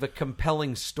as much of a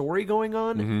compelling story going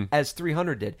on as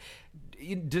 300 did.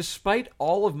 Despite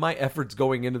all of my efforts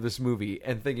going into this movie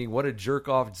and thinking what a jerk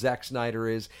off Zack Snyder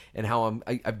is and how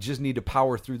I just need to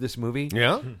power through this movie,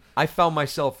 Yeah? I found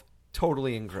myself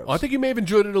totally engrossed. Well, I think you may have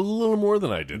enjoyed it a little more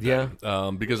than I did. Yeah.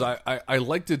 Then. Because I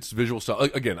liked its visual style.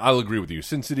 Again, I'll agree with you.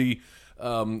 Sin City,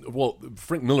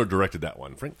 Frank Miller directed that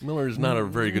one. Frank Miller is not a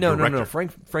very good director. No.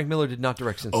 Frank Miller did not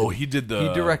direct Sin City. Oh, he did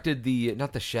He directed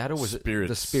not the Shadow. Was Spirits. it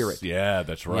the Spirit? Yeah,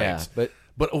 that's right. Yeah,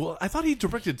 but I thought he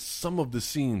directed some of the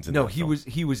scenes. In no, that he film.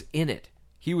 was in it.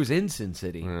 He was in Sin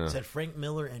City. Is that Frank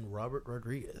Miller and Robert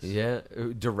Rodriguez? Yeah,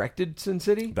 directed Sin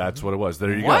City. That's what it was.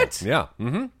 There you What? go. Yeah.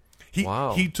 Mm-hmm.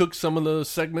 Wow. He took some of the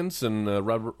segments, and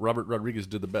Robert Rodriguez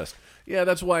did the best. Yeah,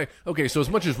 that's why. Okay, so as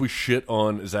much as we shit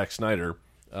on Zack Snyder,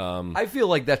 I feel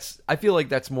like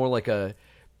that's more like a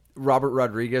Robert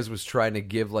Rodriguez was trying to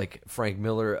give like Frank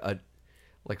Miller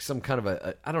some kind of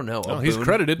a I don't know. he's boon.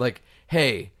 credited. Like,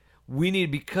 hey, we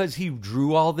need because he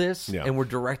drew all this Yeah. and we're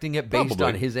directing it based Probably.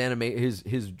 on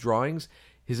his drawings.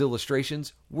 his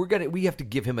illustrations, we have to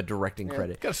give him a directing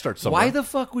credit. gotta start somewhere. Why the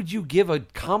fuck would you give a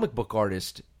comic book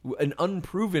artist, an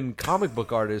unproven comic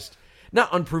book artist, not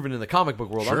unproven in the comic book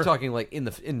world, Sure. I'm talking like in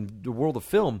the world of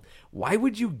film, why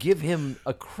would you give him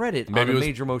a credit on a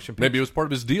major motion picture? Maybe it was part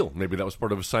of his deal. Maybe that was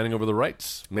part of his signing over the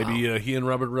rights. Maybe he and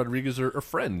Robert Rodriguez are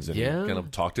friends, and he kind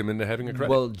of talked him into having a credit.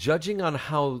 Well, judging on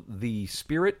how The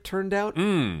Spirit turned out,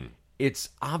 it's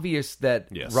obvious that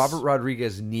Robert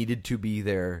Rodriguez needed to be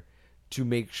there to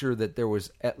make sure that there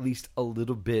was at least a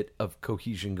little bit of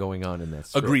cohesion going on in that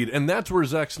script. Agreed. And that's where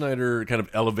Zack Snyder kind of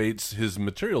elevates his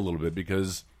material a little bit,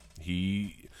 because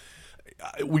we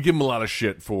give him a lot of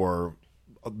shit for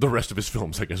the rest of his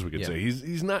films, I guess we could say.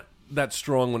 He's not that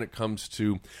strong when it comes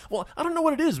to, well, I don't know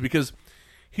what it is, because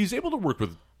he's able to work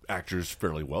with actors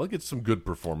fairly well. He gets some good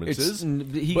performances.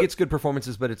 He gets good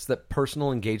performances, but it's that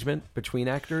personal engagement between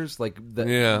actors, like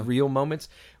the real moments,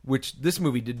 which this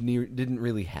movie didn't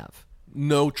really have.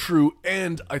 No, true.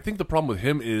 And I think the problem with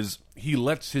him is he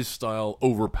lets his style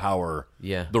overpower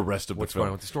the rest of the film. What's going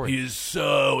on with the story? He is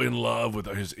so in love with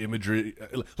his imagery.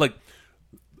 Like,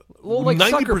 well, like 90%.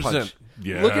 Sucker Punch.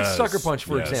 Yes, Look at Sucker Punch,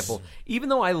 for example. Even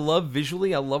though I love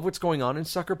what's going on in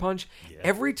Sucker Punch,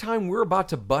 every time we're about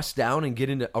to bust down and get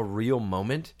into a real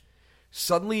moment,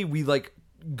 suddenly we like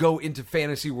go into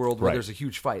fantasy world where there's a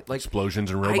huge fight. Like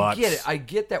explosions and robots. I get it. I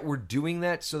get that we're doing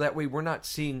that so that way we're not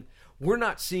seeing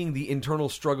the internal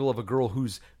struggle of a girl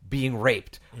who's being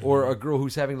raped or a girl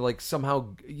who's having to like somehow,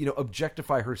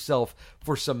 objectify herself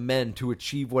for some men to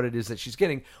achieve what it is that she's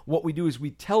getting. What we do is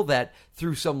we tell that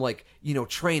through some like,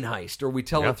 train heist, or we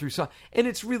tell it through some, and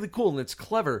it's really cool and it's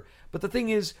clever. But the thing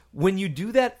is, when you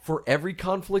do that for every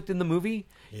conflict in the movie,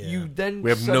 you then we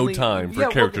have no time for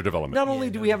character development. Not only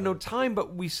do we have no time,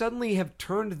 but we suddenly have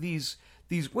turned these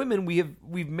women,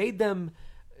 we've made them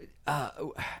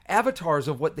avatars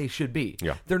of what they should be.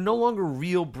 Yeah. They're no longer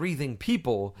real breathing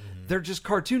people. They're just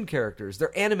cartoon characters.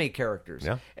 They're anime characters.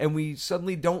 Yeah. And we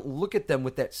suddenly don't look at them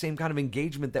with that same kind of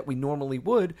engagement that we normally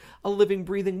would a living,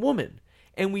 breathing woman.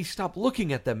 And we stop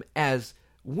looking at them as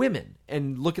women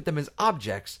and look at them as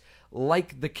objects,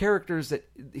 like the characters that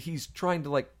he's trying to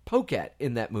like poke at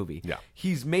in that movie. Yeah.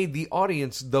 He's made the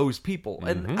audience those people.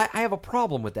 And I have a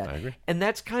problem with that. I agree. And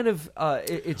that's kind of,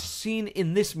 it's seen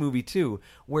in this movie too,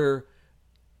 where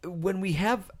when we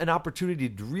have an opportunity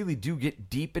to really do get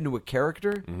deep into a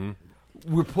character,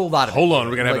 we're pulled out of it. Hold on,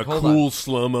 we're gonna have Like, a cool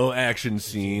slow-mo action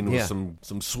scene with Yeah.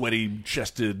 some sweaty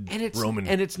chested Roman.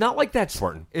 And it's not like that,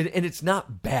 Spartan. and it's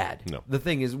not bad. No. The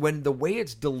thing is, when the way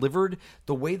it's delivered,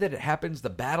 the way that it happens,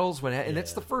 the battles, and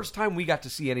it's the first time we got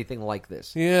to see anything like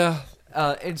this. Yeah.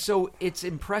 And so it's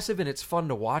impressive and it's fun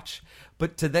to watch,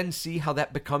 but to then see how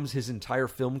that becomes his entire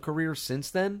film career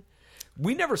since then,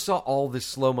 we never saw all this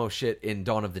slow-mo shit in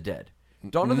Dawn of the Dead.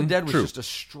 Dawn of the Dead was True. just a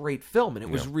straight film, and it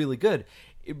was really good.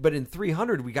 But in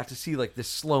 300, we got to see like this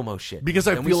slow-mo shit. Because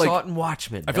I and feel we like saw it in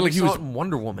Watchmen. I feel and like we he saw was it in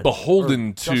Wonder Woman, beholden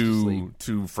or Justice League.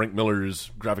 to Frank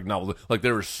Miller's graphic novel. Like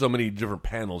there were so many different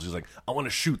panels. He's like, I want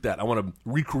to shoot that. I want to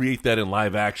recreate that in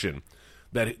live action.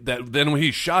 That then when he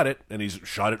shot it, and he's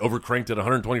shot it overcranked at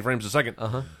 120 frames a second,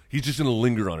 he's just going to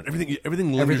linger on it.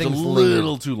 Everything lingers a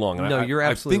little too long. And No, you're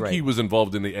absolutely I think he right. was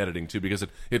involved in the editing too, because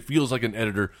it feels like an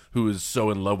editor who is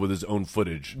so in love with his own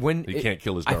footage he can't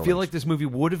kill his darlings. I feel like this movie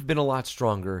would have been a lot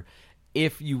stronger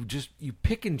if you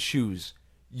pick and choose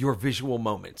your visual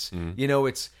moments.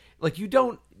 It's like you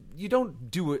don't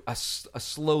do a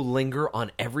slow linger on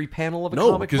every panel of a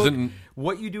No, comic because book. then-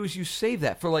 What you do is you save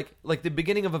that for like the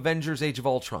beginning of Avengers: Age of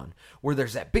Ultron, where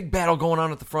there's that big battle going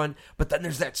on at the front, but then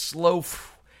there's that slow,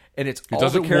 and it's all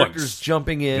does the it characters once.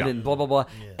 jumping in Yeah. and blah blah blah,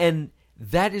 and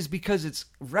that is because it's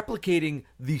replicating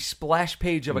the splash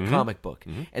page of a comic book.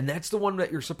 And that's the one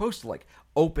that you're supposed to like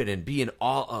open and be in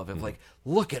awe of and like,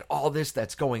 look at all this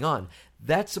that's going on.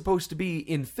 That's supposed to be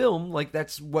in film. Like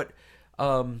that's what,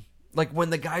 like when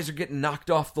the guys are getting knocked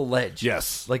off the ledge.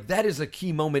 Yes. Like that is a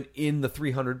key moment in the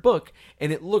 300 book,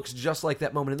 and it looks just like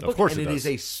that moment in the book. course and it it is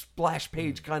does. a splash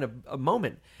page kind of a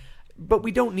moment. But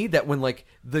we don't need that when like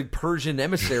the Persian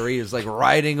emissary is like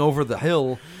riding over the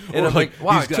hill, and Or I'm like,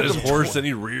 wow, he's it got took his him horse 20 and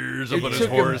he rears up it on his took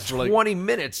horse him for 20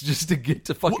 minutes just to get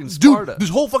to fucking Dude, Sparta. this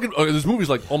whole fucking this movie's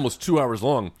like almost 2 hours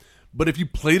long. But if you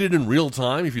played it in real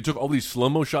time, if you took all these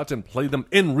slow-mo shots and played them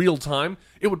in real time,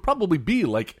 it would probably be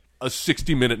like a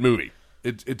 60-minute movie.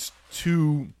 It's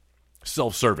too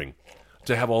self-serving.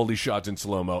 to have all these shots in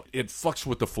slow-mo. It fucks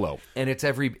with the flow. And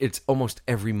it's almost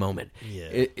every moment. Yeah.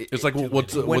 It's like what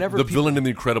the villain in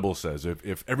The Incredibles says: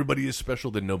 if everybody is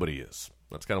special, then nobody is.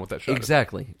 That's kind of what that shot is.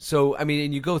 Exactly. So, I mean,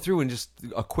 and you go through and just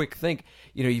a quick think,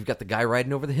 you've got the guy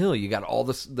riding over the hill. You got all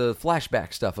the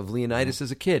flashback stuff of Leonidas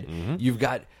as a kid. You've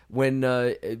got when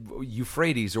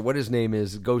Euphrates, or what his name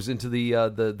is, goes into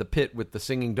the pit with the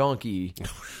singing donkey.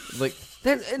 Like,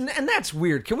 that, and that's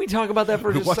weird. Can we talk about that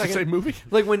for just a What's second? the same movie?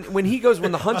 Like when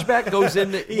the Hunchback goes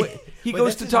in, he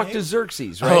goes to talk to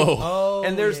Xerxes, right? Oh,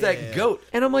 and there's that goat.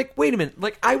 And I'm like, wait a minute.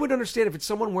 Like, I would understand if it's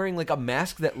someone wearing like a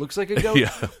mask that looks like a goat,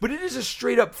 Yeah. but it is a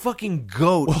straight up fucking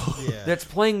goat that's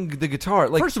playing the guitar.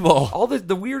 Like, First of all,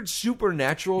 the weird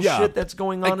supernatural shit that's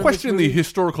going on. I question the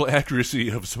historical accuracy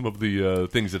of some of the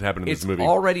things that happen in this movie. It's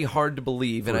already hard to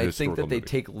believe, and For a I think that they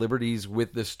historical take liberties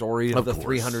with the story of the course.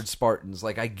 300 Spartans.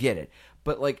 Like, I get it.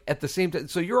 But, like, at the same time,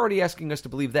 so you're already asking us to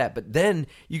believe that. But then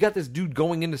you got this dude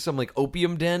going into some, like,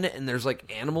 opium den, and there's,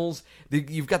 like, animals.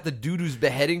 You've got the dude who's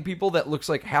beheading people that looks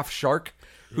like half shark,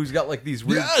 who's got, like, these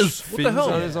weird Yes! What the fins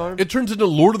hell? on his arm. It turns into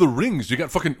Lord of the Rings. You got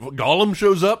fucking Gollum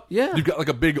shows up. Yeah. You've got, like,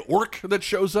 a big orc that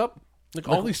shows up. Like,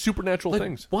 all these supernatural Like,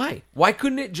 things. why? Why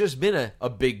couldn't it just been a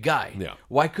big guy? Yeah.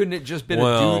 Why couldn't it just been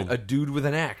Well- a dude with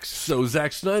an axe? So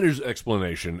Zack Snyder's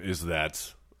explanation is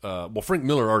that, Frank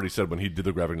Miller already said when he did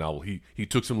the graphic novel, he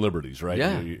took some liberties, right?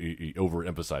 Yeah. He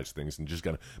overemphasized things and just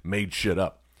kind of made shit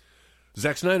up.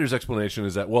 Zack Snyder's explanation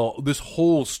is that, well, this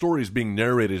whole story is being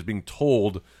narrated, is being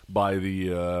told by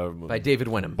By David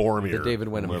Wenham. Boromir. The David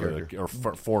Wenham whatever character. Or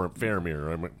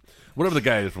Faramir. Whatever the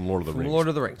guy is from Lord of the From Rings. Lord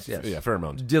of the Rings, yes. Yeah,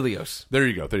 Faramir. Dilios. There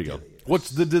you go. What's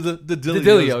the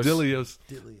Dilios.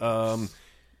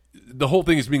 The whole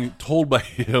thing is being told by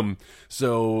him,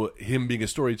 so him being a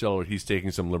storyteller, he's taking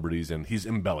some liberties and he's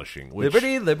embellishing. Which,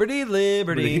 Liberty.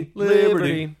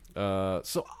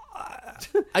 So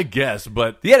I guess,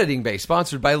 but The editing bay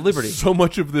sponsored by Liberty. so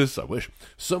much of this,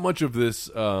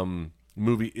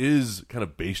 movie is kind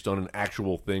of based on an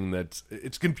actual thing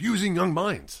it's confusing young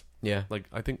minds. Yeah. Like,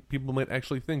 I think people might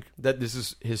actually think. That this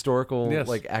is historical, Yes.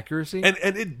 like, accuracy. And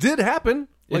it did happen.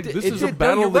 Like, It this did. is a No,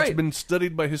 battle you're that's right. been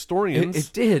studied by historians. It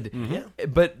did,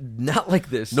 but not like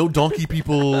this. No donkey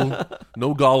people,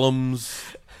 no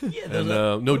golems, Yeah, and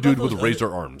what no about dude those with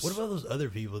razor arms. What about those other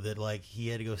people that like he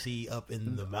had to go see up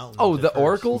in the mountains? Oh, at the first?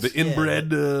 oracles? The inbred,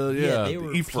 they the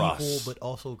were Ephros. people, but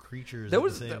also creatures. That in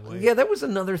was the same way. yeah, that was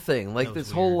another thing. Like That was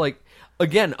this whole weird. like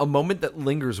again, a moment that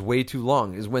lingers way too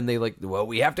long is when they like, well,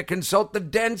 we have to consult the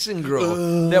dancing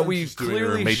girl that we just doing her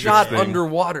clearly Matrix shot thing.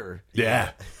 underwater.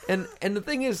 Yeah. And the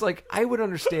thing is, like, I would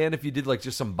understand if you did like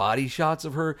just some body shots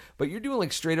of her, but you're doing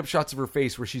like straight up shots of her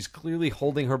face where she's clearly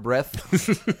holding her breath,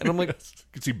 and I'm like, You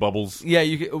can see bubbles. yeah,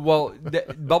 you can, well,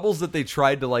 bubbles that they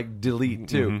tried to like delete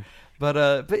too, but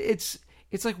it's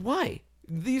like, why?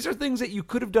 These are things that you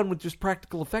could have done with just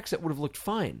practical effects that would have looked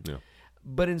fine. Yeah.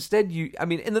 But instead,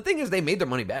 and the thing is, they made their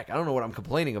money back. I don't know what I'm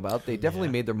complaining about. They definitely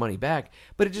made their money back,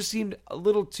 but it just seemed a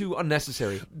little too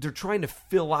unnecessary. They're trying to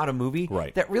fill out a movie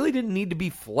Right. that really didn't need to be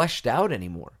fleshed out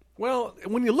anymore. Well,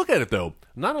 when you look at it, though,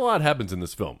 not a lot happens in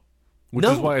this film, which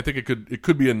No. is why I think it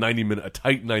could be a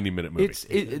tight 90-minute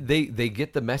movie. They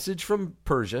get the message from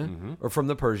Persia or from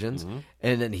the Persians,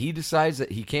 and then he decides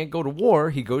that he can't go to war.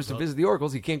 He goes to visit the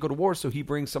oracles. He can't go to war, so he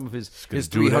brings some of his do it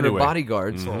 300 anyway.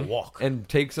 bodyguards For a walk. and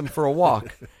takes them for a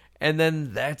walk. And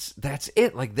then that's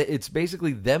it. Like it's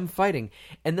basically them fighting.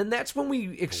 And then that's when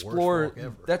we explore. walk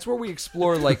ever. That's where we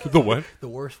explore like the what? The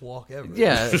worst walk ever.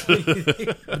 yeah.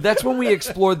 That's when we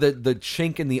explore the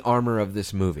chink in the armor of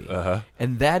this movie,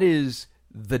 and that is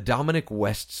the Dominic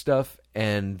West stuff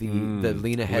and the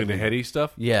Lena Headey. Lena Headey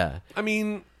stuff? Yeah, I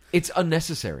mean, it's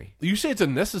unnecessary. you say it's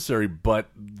unnecessary, but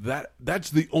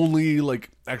that's the only like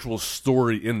actual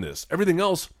story in this. Everything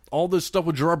else, all this stuff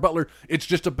with Gerard Butler, it's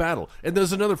just a battle. And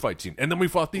there's another fight scene. And then we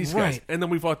fought these guys. Right. And then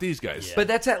we fought these guys. But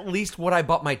that's at least what I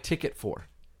bought my ticket for.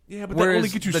 Yeah, but that only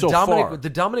gets you so Dominic, far. The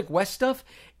Dominic West stuff,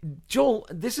 Joel,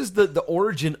 this is the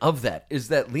origin of that, is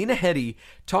that Lena Headey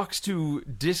talks to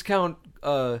Discount,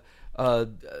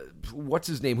 what's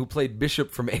his name, who played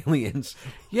Bishop from Aliens.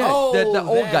 Yeah, Oh, the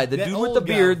old that- guy, the that dude with old the guy.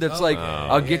 beard that's Oh, like,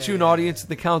 I'll get you an audience in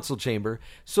the council chamber.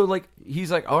 So, like,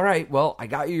 he's like, all right, well, I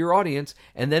got you your audience.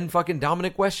 And then fucking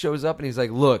Dominic West shows up and he's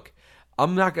like, look,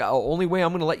 I'm not gonna. Only way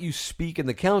I'm gonna let you speak in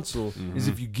the council is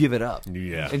if you give it up.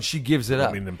 Yeah. And she gives it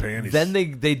up. mean, them panties. Then they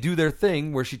do their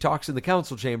thing where she talks in the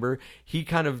council chamber. He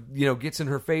kind of gets in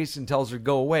her face and tells her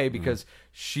go away because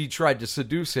she tried to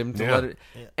seduce him to Yeah. let it.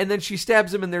 And then she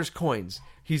stabs him and there's coins.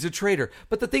 He's a traitor.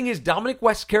 But the thing is, Dominic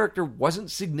West's character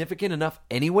wasn't significant enough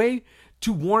anyway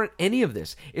to warrant any of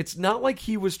this. It's not like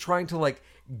he was trying to like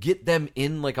get them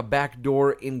in like a back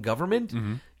door in government.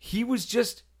 He was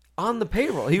just on the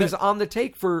payroll. He was on the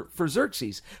take for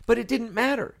Xerxes, but it didn't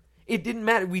matter. It didn't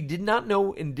matter. We did not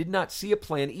know and did not see a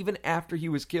plan even after he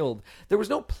was killed. There was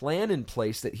no plan in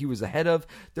place that he was ahead of.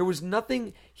 There was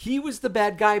nothing. He was the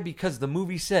bad guy because the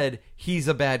movie said he's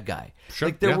a bad guy. Sure.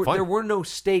 Like Yeah, fine. there were no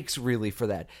stakes really for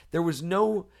that. There was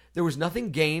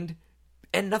nothing gained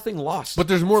and nothing lost. But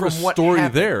there's more of a from what story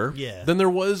happened. there Yeah. than there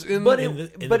was in. But in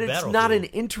it's the not an battlefield.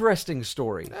 interesting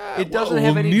story. It well, doesn't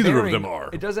have any neither of bearing. them are.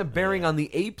 It doesn't have bearing on the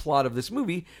A plot of this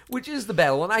movie, which is the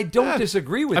battle. And I don't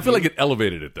disagree with you. I feel like it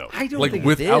elevated it though. I don't like think it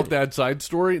without did. that side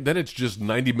story, then it's just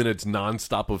 90 minutes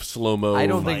nonstop of slow mo. I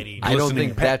don't glistening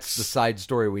think pecs. that's the side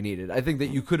story we needed. I think that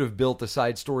you could have built a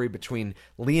side story between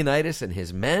Leonidas and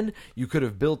his men. You could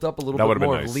have built up a little That bit would've been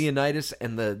more nice. of Leonidas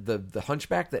and the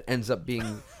hunchback that ends up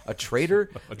being a traitor.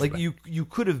 Like you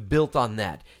could have built on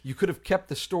that. You could have kept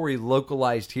the story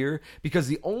localized here because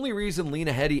the only reason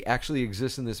Lena Headey actually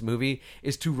exists in this movie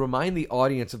is to remind the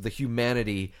audience of the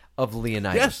humanity of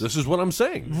Leonidas. Yes, this is what I'm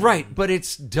saying. Right, but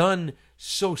it's done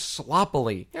so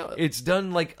sloppily. It's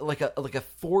done like a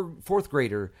fourth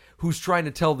grader who's trying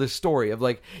to tell this story of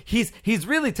like he's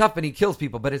really tough and he kills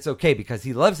people, but it's okay because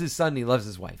he loves his son and he loves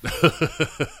his wife.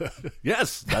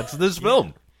 Yes, that's this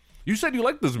film. You said you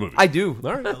liked this movie. I do.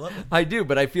 All right. I do,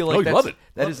 but I feel like Oh, you love it.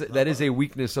 that is a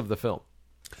weakness of the film.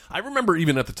 I remember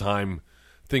even at the time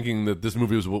thinking that this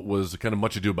movie was kind of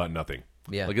Much Ado About Nothing.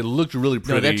 Yeah. Like it looked really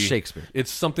pretty. that's Shakespeare. It's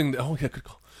something. Oh yeah, good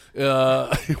call.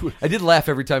 I did laugh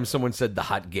every time someone said the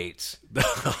hot gates.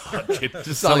 It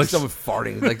Just sounded like someone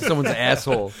farting, like someone's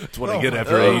asshole. That's what I get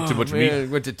after I eat too much meat. Man,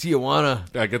 went to Tijuana.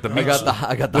 I got the meat.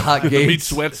 I got the hot the gates. meat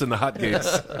sweats and the hot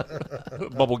gates.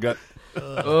 Bubble gut.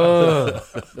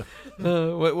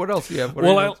 What else do you have?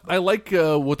 I like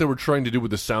what they were trying to do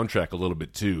with the soundtrack a little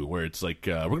bit too, where it's like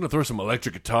we're going to throw some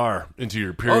electric guitar into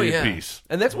your period piece.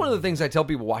 And that's one of the things I tell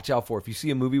people watch out for. If you see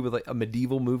a movie with like a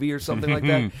medieval movie or something like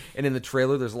that, and in the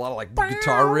trailer there's a lot of like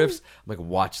guitar riffs, I'm like,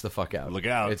 watch the fuck out. Look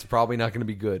out. It's probably not going to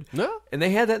be good. No. And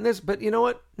they had that in this, but you know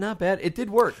what? Not bad. It did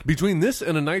work. Between this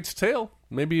and A Knight's Tale,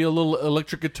 maybe a little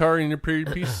electric guitar in your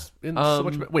period piece. So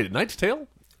much wait, A Knight's Tale?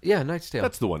 Yeah, Knight's Tale.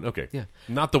 That's the one. Okay. Yeah.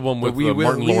 Not the one with we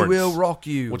Martin Lawrence. We will rock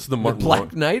you. What's the Martin Black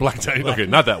Lawrence? Knight? Black Knight. Okay,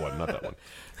 not that one. Not that one.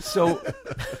 So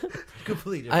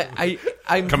Completely.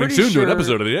 I'm Coming pretty soon to sure, an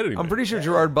episode of the Editing I'm Bay. pretty sure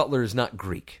Gerard Butler is not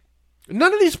Greek.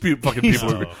 None of these fucking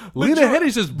people are. Lena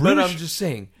Headey says But British. I'm just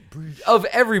saying, of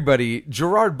everybody,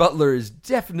 Gerard Butler is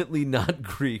definitely not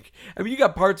Greek. I mean, you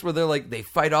got parts where they're like, they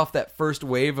fight off that first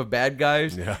wave of bad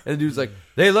guys, Yeah. and the dude's like,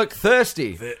 they look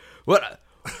thirsty. What?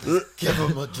 Give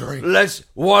him a drink.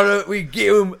 Why don't we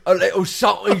give him a little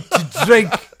something to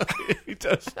drink? He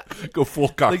does go full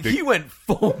cockney. Like, he went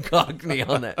full Cockney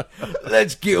on that.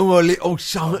 Let's give him a little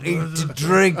something to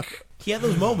drink. He had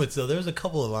those moments though. There was a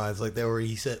couple of lines like that where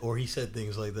he said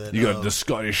things like that. You got the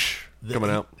Scottish coming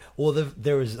out. Well,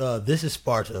 there was This Is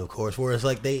Sparta, of course, where it's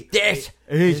like This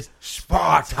is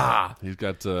Sparta. He's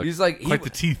got He's like quite the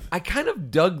teeth. I kind of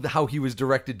dug how he was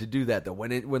directed to do that though.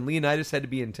 When Leonidas had to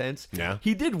be intense, Yeah.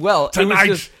 he did well. It was Tonight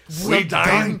just we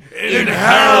dine in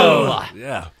hell.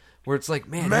 Yeah. where it's like,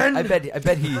 man, I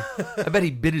bet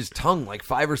he bit his tongue like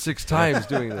 5 or 6 times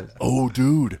doing this. Oh,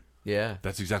 dude. Yeah,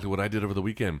 That's exactly what I did over the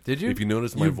weekend. did you? If you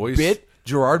noticed my You voice. bit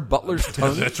Gerard Butler's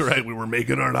tongue. That's right. We were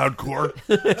making our loudcore.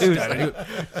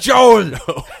 Joel,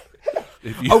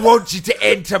 If I you, want you to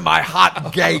enter my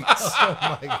hot gates.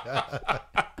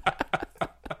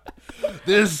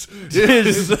 this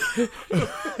is.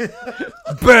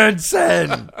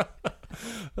 Burnson,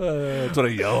 That's what I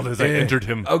yelled as I entered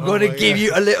him. I'm going to give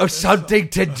you a little something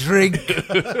to drink.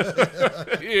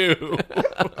 Ew.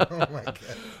 oh my god.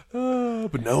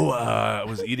 But no, I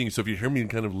was eating, so if you hear me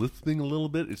kind of lisping a little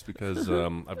bit, it's because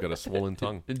I've got a swollen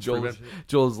tongue. And It's pretty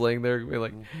Joel's laying there being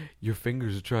like, your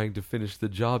fingers are trying to finish the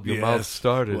job your bad. mouth Yes.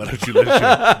 started. Why don't you let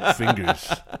your fingers?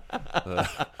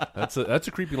 That's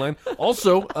a creepy line.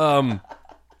 Also,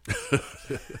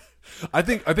 I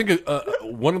think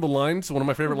one of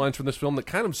my favorite lines from this film that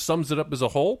kind of sums it up as a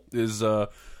whole is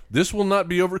this will not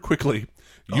be over quickly.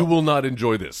 You will not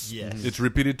enjoy this. Yes. It's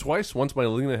repeated twice. Once by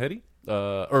Lena Headey.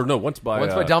 Once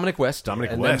by Dominic West.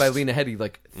 Dominic and West. then by Lena Headey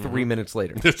like 3 minutes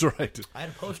later. That's right. I had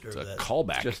a poster of that.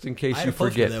 Callback. Just in I case had you a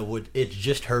poster forget. that it's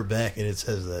just her back, and it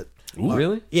says that. Ooh.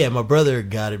 Really? Yeah, my brother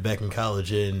got it back in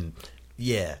college, and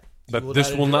yeah. But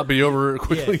this will not be over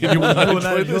quickly. Yeah, You will not you will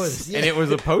not enjoy enjoy this. this. Yeah. And it was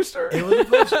a poster? It was a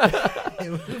poster. It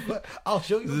was a I'll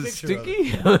show you a Is it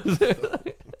picture of it.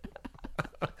 sticky?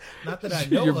 Not that I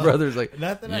know Your of. brother's like,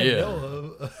 Not that I yeah.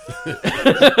 know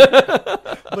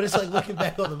of. But but it's like looking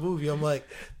back on the movie, I'm like,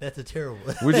 that's a terrible.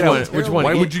 Which that's one? a Which terrible- one?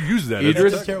 Why would you use that?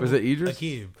 Idris? That's a terrible- Was it Idris?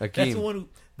 Akeem. Akeem.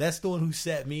 That's the one who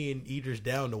sat me and Idris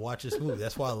down to watch this movie.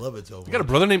 That's why I love it so much. You got a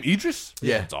brother named Idris?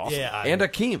 Yeah. That's awesome. Yeah, And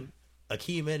Akeem.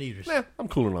 Akeem and Idris. Yeah, I'm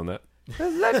cooler on that.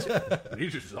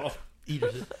 Idris is awesome.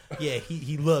 Idris. Yeah,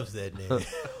 he loves that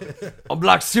name. I'm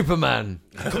Black Superman.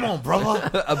 Come on, brother.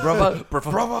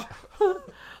 Brother.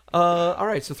 All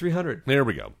right, so 300. There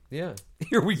we go. Yeah.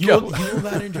 Here we You go. will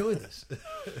not enjoy this.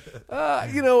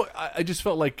 I just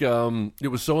felt like it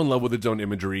was so in love with its own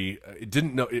imagery. It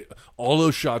didn't know all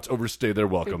those shots overstay their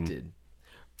welcome. It did.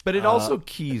 But it also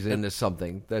keys into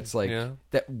something that's like Yeah.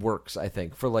 that works, I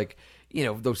think, for like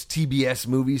those TBS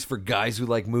movies for guys who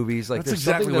like movies. Like That's there's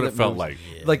exactly something what that it felt moves.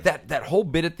 like. Like that whole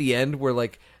bit at the end where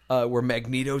where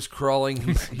Magneto's crawling,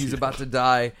 he's about to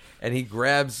die, and he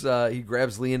grabs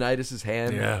Leonidas'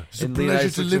 hand. Yeah. It's a and pleasure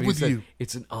Leonidas to looks at him, live he with said, you.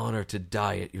 It's an honor to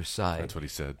die at your side. That's what he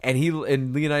said. And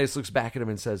Leonidas looks back at him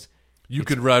and says, You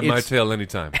could ride my it's- tail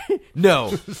anytime.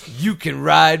 "No, you can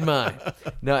ride mine."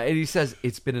 No, and he says,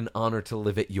 "It's been an honor to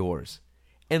live at yours."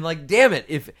 And like, damn it,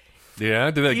 if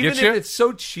Yeah, did that even get you? if it's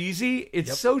so cheesy,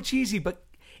 it's so cheesy, but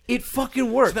it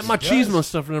fucking works. That machismo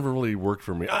stuff never really worked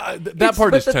for me. That It's-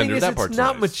 part but is the thing tender. is, That it's part's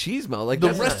not nice. machismo. Like The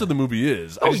that's rest not- of the movie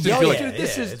is. I Oh just yeah, didn't feel like dude,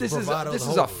 this yeah, is it's this is bravado this the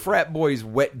is whole a movie. frat boy's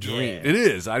wet dream. it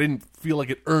is. I didn't feel like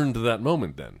it earned that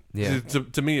moment. Then, Yeah.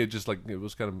 To me, it just like it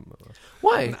was kind of.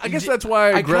 Why? I guess that's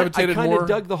why I gravitated I kind more. of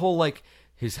dug the whole like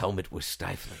his helmet was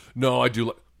stifling. No, I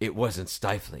do. It wasn't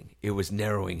stifling. It was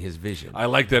narrowing his vision. I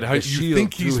like that. How The you shield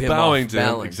think he's threw him bowing off to him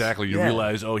balance. exactly. You Yeah.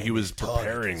 realize, he was Target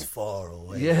preparing. is far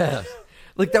away. Yeah.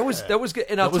 Like that was good,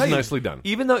 and I'll That was tell you, nicely done.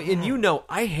 Even though, and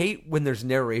I hate when there's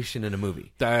narration in a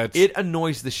movie. It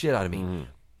annoys the shit out of me.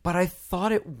 But I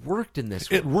thought it worked in this.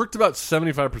 It one. worked about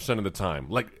 75% of the time.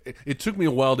 Like it took me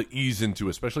a while to ease into,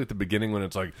 especially at the beginning when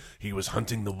it's like he was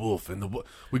hunting the wolf, and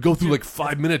we go through like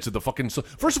 5 minutes of the fucking.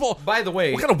 First of all, By the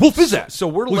way, what kind of wolf is that? So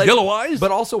we're With led, yellow eyes, but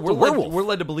also It's a we're werewolf.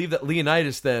 led to believe that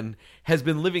Leonidas then has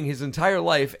been living his entire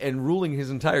life and ruling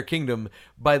his entire kingdom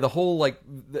by the whole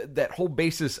that whole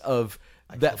basis of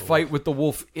that fight with the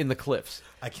wolf in the cliffs.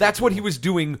 That's what he was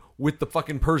doing with the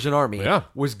fucking Persian army. Yeah.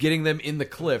 Was getting them in the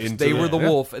cliffs. Into They were the yeah.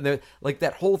 wolf, and like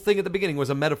that whole thing at the beginning was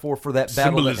a metaphor for that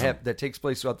battle Symbolism. that takes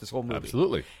place throughout this whole movie.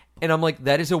 Absolutely. And I'm like,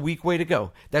 that is a weak way to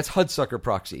go. That's Hudsucker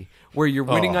proxy, where your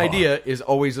winning idea is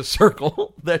always a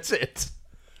circle. That's it.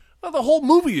 Well, the whole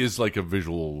movie is like a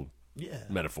visual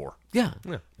metaphor. Yeah.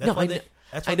 That's No, why I they- know.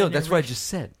 that's why I know. they That's never- what I just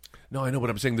said. No, I know what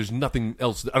I'm saying. There's nothing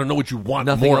else. I don't know what you want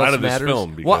Nothing more else out of matters. this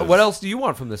film. What because else do you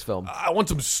want from this film? I want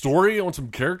some story. I want some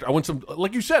character. I want some,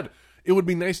 like you said. It would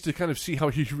be nice to kind of see how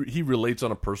he relates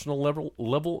on a personal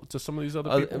level to some of these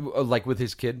other people. Like with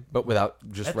his kid, but without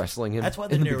just wrestling him. That's why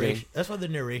the in narration. beginning. That's why the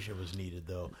narration was needed,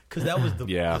 though, because that was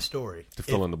the story to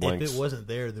fill in the blanks. If it wasn't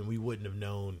there, then we wouldn't have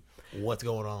known what's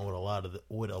going on with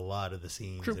a lot of the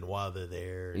scenes and why they're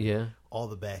there. And Yeah. all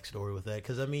the backstory with that.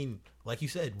 Because I mean, like you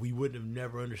said, we wouldn't have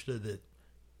never understood that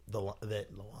the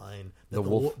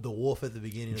wolf at the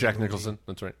beginning. Jack of the movie. Nicholson.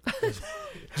 That's right.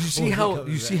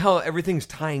 You see how everything's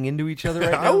tying into each other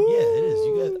right now. Yeah, it is.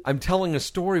 You got I'm telling a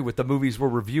story with the movies we're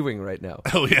reviewing right now.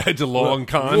 Oh yeah, it's a long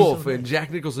con. Wolf, and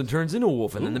Jack Nicholson turns into a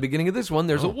wolf, and in the beginning of this one,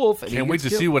 there's a wolf. And he Can't wait gets to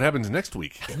killed. see what happens next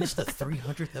week. and it's the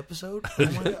 300th episode. Oh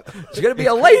my God. There's gonna be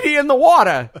a lady in the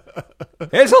water.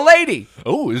 There's a lady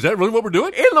Oh, is that really what we're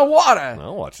doing? in the water.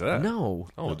 I'll watch that. No.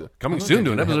 Oh, coming soon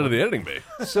to an episode of the Editing Bay.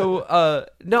 So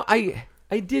no,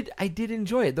 I did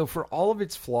enjoy it though, for all of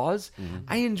its flaws.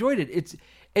 I enjoyed it.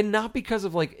 And not because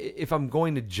of like if I'm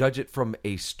going to judge it from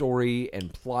a story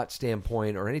and plot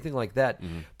standpoint or anything like that,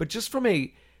 but just from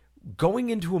a going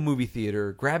into a movie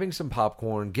theater, grabbing some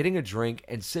popcorn, getting a drink,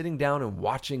 and sitting down and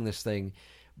watching this thing.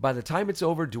 By the time it's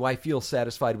over, do I feel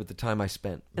satisfied with the time I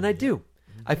spent? And I do.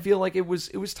 I feel like it was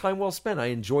time well spent. I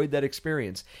enjoyed that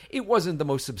experience. It wasn't the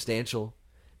most substantial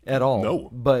at all. No.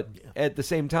 But at the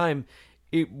same time,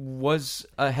 it was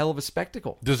a hell of a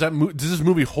spectacle. Does this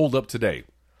movie hold up today?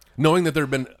 Knowing that there have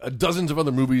been dozens of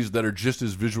other movies that are just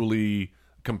as visually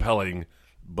compelling,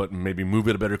 but maybe move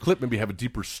at a better clip, maybe have a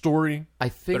deeper story, I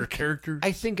think better characters.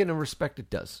 I think in a respect it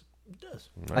does. It does.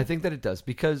 I think that it does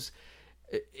because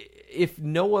if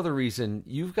no other reason,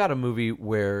 you've got a movie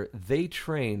where they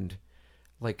trained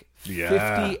like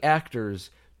 50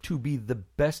 actors to be the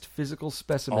best physical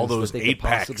specimens All those that they could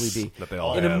 8-packs possibly be. that they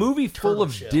all in a have. movie full Turtle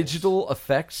of shells. digital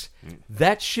effects,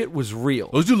 that shit was real.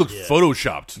 Those dudes look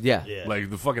photoshopped. Yeah. Yeah. Like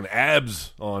the fucking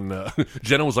abs on...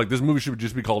 Jenna was like, this movie should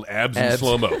just be called Abs in Abs.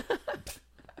 Slow-Mo.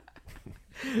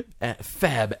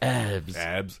 Fab abs.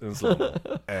 Abs in Slow-Mo.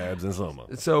 Abs in Slow-Mo.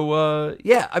 So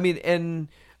yeah, I mean, and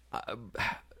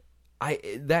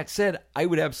That said, I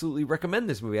would absolutely recommend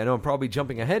this movie. I know I'm probably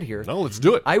jumping ahead here. No, let's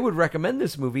do it. I would recommend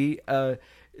this movie.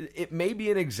 It may be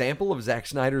an example of Zack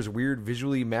Snyder's weird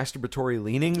visually masturbatory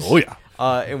leanings. Oh, yeah.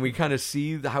 And we kind of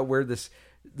see where this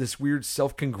weird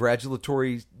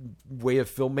self-congratulatory way of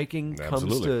filmmaking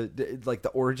comes to like the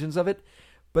origins of it.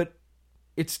 But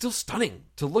it's still stunning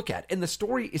to look at. And the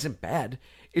story isn't bad.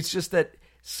 It's just that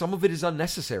some of it is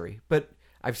unnecessary. But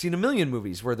I've seen a million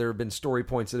movies where there have been story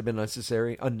points that have been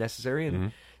unnecessary,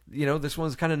 and this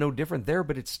one's kind of no different there,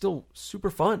 but it's still super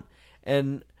fun.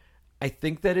 And I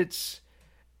think that it's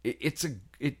a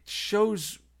good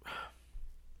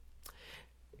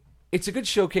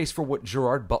showcase for what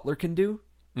Gerard Butler can do.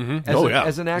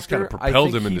 As an actor, kind of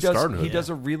propelled him into stardom. He does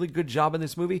a really good job in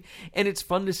this movie, and it's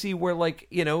fun to see where,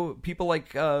 people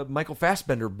like Michael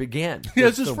Fassbender began. Yeah,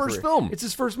 it's his first film. It's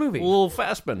his first movie. A little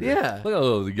Fassbender. Yeah.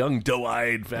 Oh, the young,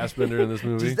 doe-eyed Fassbender in this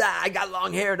movie. I got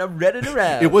long hair and I'm running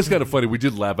around. It was kind of funny. We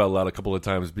did laugh out loud a couple of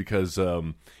times because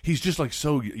he's just like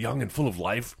so young and full of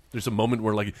life. There's a moment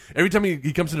where like every time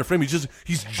he comes into frame,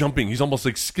 he's jumping. He's almost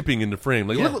like skipping into frame.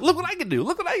 Like look what I can do.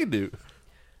 Look what I can do.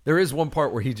 There is one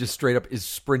part where he just straight up is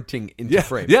sprinting into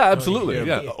frame. Yeah, absolutely.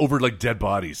 Yeah, over like dead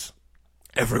bodies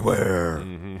everywhere.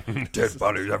 Dead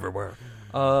bodies everywhere.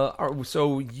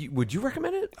 So would you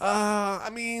recommend it? I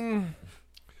mean,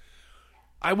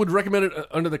 I would recommend it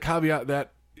under the caveat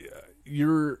that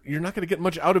you're not going to get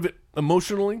much out of it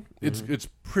emotionally. It's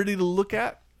pretty to look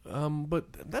at,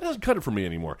 but that doesn't cut it for me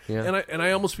anymore. Yeah. And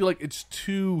I almost feel like it's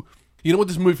too. You know what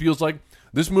this movie feels like?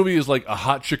 This movie is like a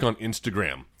hot chick on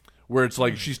Instagram, where it's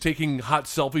like she's taking hot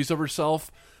selfies of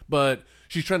herself, but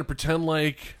she's trying to pretend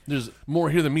like there's more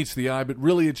here than meets the eye, but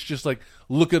really it's just like,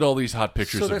 look at all these hot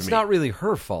pictures of me. So that's not really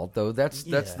her fault, though. That's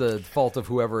the fault of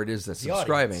whoever it is that's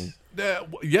subscribing.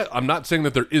 Yeah, I'm not saying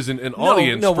that there isn't an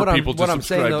audience for people to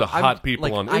subscribe to hot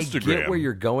people on Instagram. I get where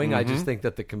you're going. I just think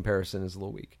that the comparison is a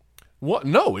little weak. What?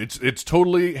 No, it's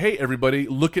totally, hey, everybody,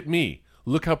 look at me.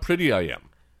 Look how pretty I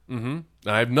am.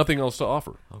 I have nothing else to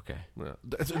offer. Okay. Yeah.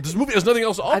 This movie has nothing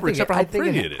else to offer except for how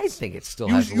pretty it is. I think it still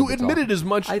has a little bit to admitted as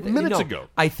much minutes ago.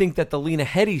 I think that the Lena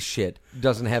Headey shit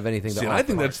doesn't have anything to offer. I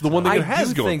think that's the one thing it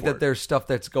has going for it. I do think that there's stuff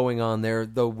that's going on there,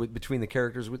 though, between the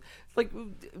characters.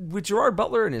 With Gerard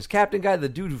Butler and his captain guy, the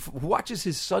dude who watches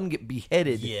his son get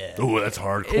beheaded. Yeah. Oh, that's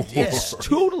hardcore. It's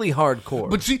totally hardcore.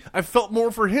 But see, I felt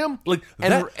more for him. Like,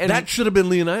 that should have been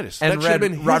Leonidas. That should have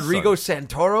been his Rodrigo son.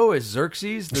 Santoro as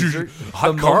Xerxes.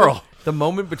 Hot Carl. The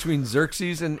moment between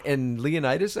Xerxes and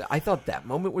Leonidas, I thought that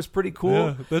moment was pretty cool.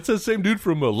 Yeah, that's the same dude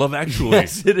from Love Actually.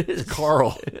 Yes, it is.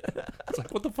 Carl. It's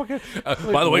like, what the fuck?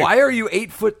 By the way, why are you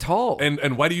 8 foot tall?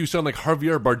 And why do you sound like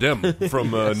Javier Bardem from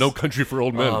No Country for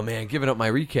Old Men? Oh, man, giving up my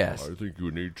recast. I think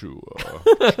you need to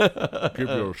give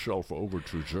yourself over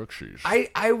to Xerxes.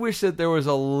 I wish that there was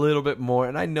a little bit more,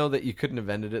 and I know that you couldn't have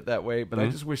ended it that way, but I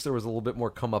just wish there was a little bit more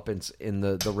comeuppance in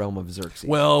the realm of Xerxes.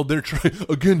 Well, they're trying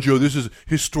again, Joe. This is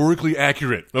historically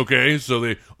accurate, okay? So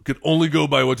they could only go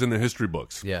by what's in the history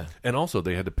books. Yeah. And also,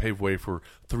 they had to pave way for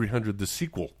 300, the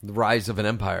sequel. The Rise of an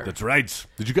Empire. That's right.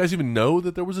 Did you guys even know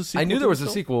that there was a sequel? I knew there was a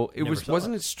film? sequel.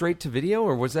 Wasn't it straight to video,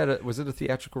 or was it a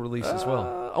theatrical release as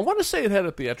well? I want to say it had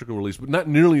a theatrical release, but not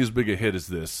nearly as big a hit as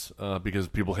this, because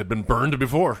people had been burned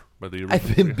before by the original.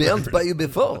 I've been burned by you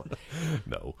before.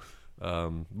 No.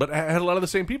 But I had a lot of the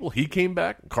same people. He came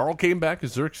back. Carl came back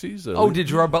as Xerxes. Did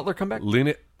Gerard Butler come back?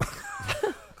 Lena.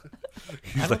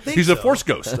 He's a Force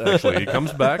ghost, actually. He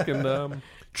comes back and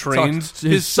trains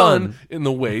his son in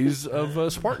the ways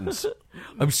of Spartans.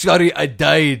 I'm sorry I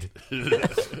died.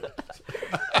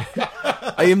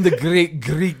 I am the great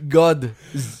Greek god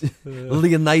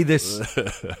Leonidas.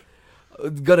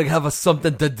 Gotta have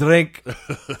something to drink.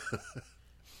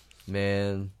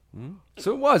 Man.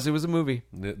 So it was a movie.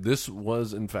 This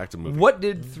was, in fact, a movie. What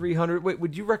did 300... Wait,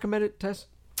 would you recommend it, Tess?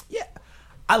 Yeah.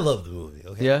 I love the movie,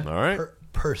 okay? Yeah? All right.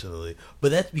 Personally.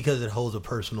 But that's because it holds a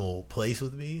personal place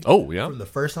with me. Oh, yeah? From the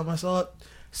first time I saw it.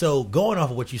 So, going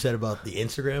off of what you said about the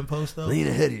Instagram post, though.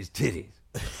 Lena Headey's titties.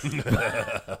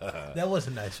 That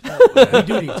wasn't nice. We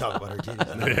do need to talk about her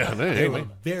titties. Yeah, they were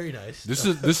very nice. This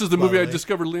is the movie I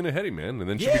discovered Lena Headey, man. And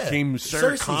then she became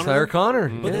Sarah Connor. Sarah Connor.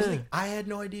 But the thing, I had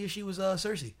no idea she was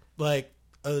Cersei. Like,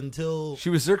 until... She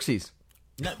was Xerxes.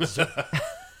 Not Cersei.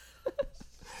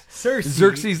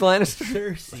 Xerxes Lannister.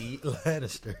 Cersei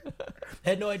Lannister.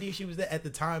 Had no idea she was that at the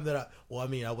time that I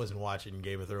wasn't watching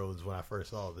Game of Thrones when I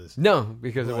first saw this. No,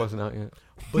 because it wasn't out yet.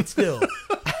 But still,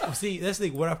 See, that's the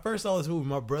thing. When I first saw this movie,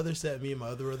 my brother sat me and my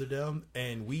other brother down,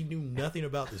 and we knew nothing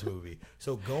about this movie.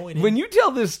 So when you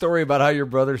tell this story about how your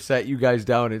brother sat you guys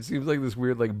down, it seems like this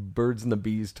weird, like birds and the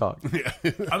bees talk.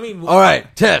 I mean, all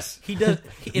right, Tess. He does.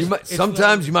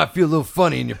 Sometimes you might feel a little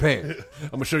funny in your pants. I'm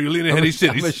gonna show you Lena Headey Cities.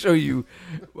 I'm gonna show you.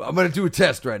 I'm gonna do a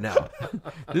test right now.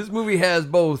 This movie has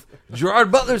both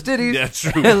Gerard Butler's titties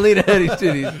and Lena Headey's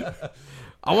titties.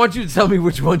 I want you to tell me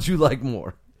which ones you like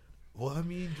more. Well, I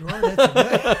mean, Gerard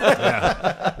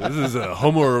had some This is a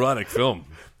homoerotic film.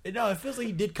 No, it feels like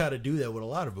he did kind of do that with a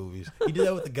lot of movies. He did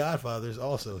that with The Godfathers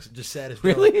also. Just sat his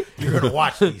Really? You're going to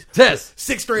watch these. Tess.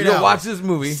 6 straight You're hours. going to watch this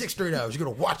movie. 6 straight hours. You're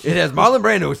going to watch it. It has Marlon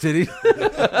Brando's titties.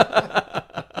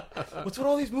 What's with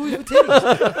all these movies with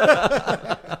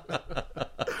titties?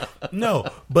 No,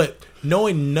 but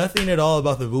knowing nothing at all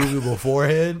about the movie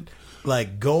beforehand,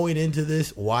 like going into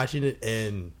this, watching it,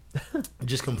 and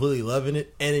just completely loving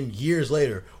it, and then years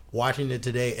later watching it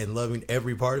today and loving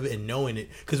every part of it and knowing it.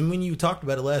 Because when you talked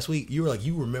about it last week, you were like,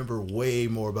 you remember way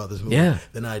more about this movie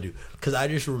than I do. Because I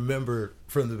just remember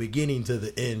from the beginning to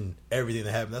the end everything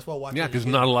that happened. That's why watching. Yeah, because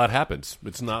not a lot happens.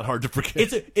 It's not hard to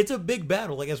forget. It's a big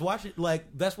battle. Like as watching, like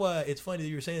that's why it's funny that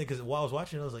you were saying that. Because while I was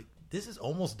watching, I was like, this is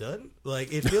almost done.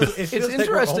 Like it feels. It's like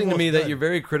interesting to me done. that you're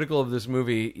very critical of this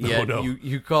movie. Yet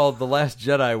you called The Last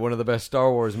Jedi one of the best Star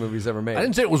Wars movies ever made. I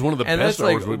didn't say it was one of the best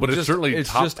Star Wars movies, but it's certainly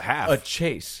top just half. A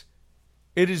chase.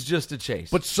 It is just a chase.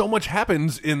 But so much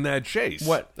happens in that chase.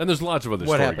 What? And there's lots of other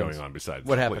story going on besides.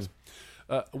 What happened?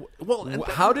 Well,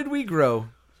 how did we grow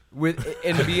with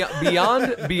and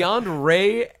beyond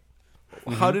Rey?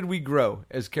 How did we grow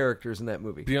as characters in that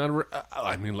movie? Beyond,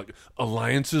 I mean, like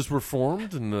alliances were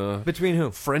formed and between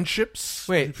who? Friendships.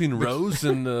 Wait, between Rose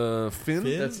and Finn.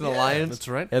 That's an alliance. That's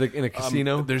right. In a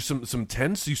casino. There's some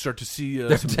tents. You start to see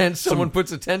tents. Someone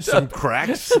puts a tent some up.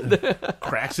 cracks,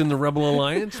 cracks in the Rebel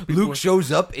Alliance. Luke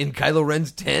shows up in Kylo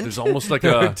Ren's tent. There's almost like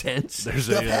a tents. There's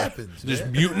Stuff happens. There's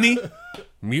mutiny.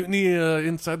 Mutiny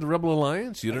inside the Rebel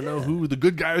Alliance. You don't know who the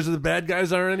good guys or the bad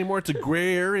guys are anymore. It's a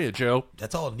gray area, Joe.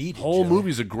 That's all needed. Whole Joe.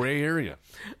 movie's a gray area.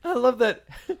 I love that.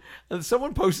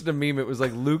 Someone posted a meme. It was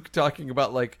like Luke talking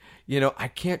about like, I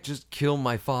can't just kill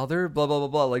my father, blah, blah, blah,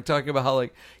 blah. Like talking about how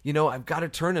like, I've got to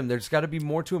turn him. There's got to be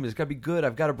more to him. There's got to be good.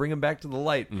 I've got to bring him back to the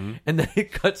light. Mm-hmm. And then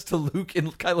it cuts to Luke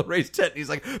in Kylo Ren's tent. And he's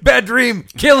like, bad dream.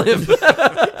 Kill him.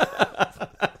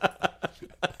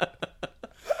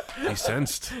 He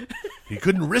sensed. He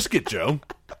couldn't risk it, Joe.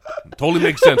 Totally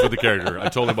makes sense with the character. I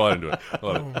totally bought into it.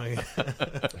 Oh my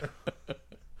God.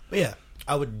 But yeah,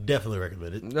 I would definitely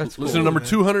recommend it. That's cool. Listen to number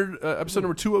 200, episode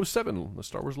number 207, The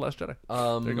Star Wars Last Jedi.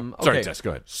 There you go. Sorry, okay. Tess, go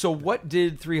ahead. So what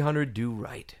did 300 do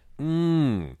right? I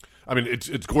mean,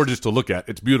 it's gorgeous to look at.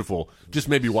 It's beautiful. Just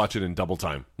maybe watch it in double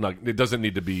time. It doesn't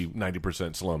need to be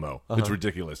 90% slow-mo. It's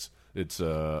ridiculous. It's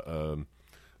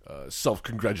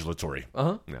self-congratulatory.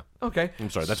 Yeah. Okay. I'm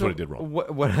sorry. That's what it did wrong.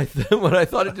 What I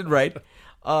thought it did right.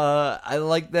 I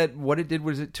like that. What it did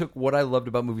was it took what I loved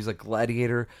about movies like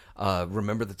Gladiator,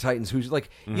 Remember the Titans. Who's like,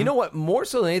 you know what? More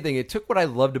so than anything, it took what I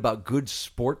loved about good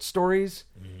sports stories,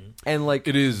 and like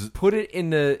put it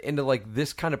into like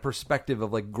this kind of perspective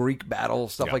of like Greek battle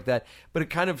stuff like that. But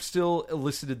it kind of still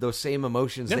elicited those same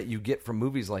emotions that you get from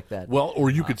movies like that. Well,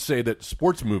 or you could say that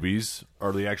sports movies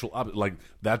are the actual opposite. Like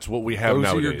that's what we have those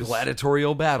nowadays. Are your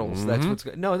gladiatorial battles. That's what's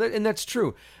and that's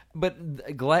true. But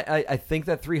I think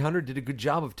that 300 did a good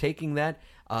job of taking that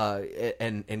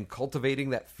and cultivating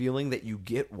that feeling that you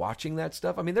get watching that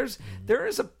stuff. I mean, there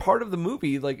is a part of the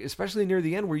movie, like especially near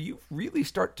the end, where you really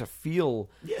start to feel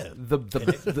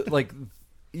the like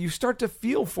you start to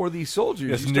feel for these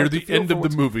soldiers. Yes, near the end of the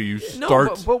movie, you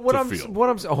start but what to I'm feel. what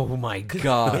I'm oh my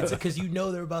god, it's because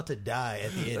they're about to die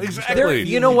at the end. Exactly.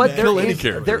 You know what?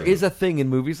 There is a thing in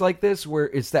movies like this where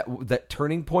it's that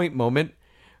turning point moment.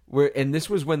 And this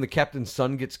was when the captain's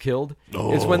son gets killed.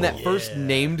 It's when that first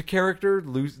named character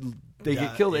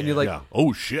get killed, and you're like,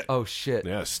 oh shit,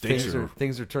 yeah,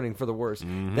 things are turning for the worse.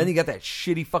 Mm-hmm. Then you got that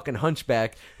shitty fucking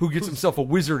hunchback who gets himself a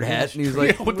wizard hat, and he's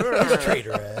like,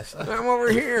 traitor ass. I'm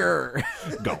over here.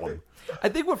 Gollum. I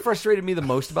think what frustrated me the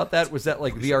most about that was that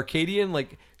like the Arcadian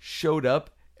like showed up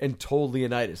and told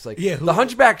Leonidas like the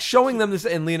hunchback showing them this,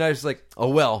 and Leonidas is like, oh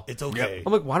well, it's okay.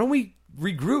 I'm like, why don't we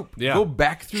regroup? Yeah. Go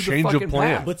back through Change the fucking of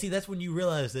plan. path. But see, that's when you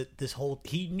realize that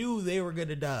he knew they were going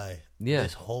to die. Yeah.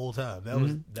 This whole time. That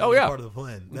was part of the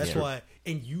plan. That's why,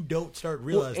 and you don't start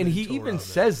realizing. And he even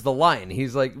says the line.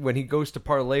 He's like, when he goes to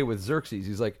parlay with Xerxes,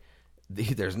 he's like,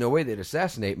 "There's no way they'd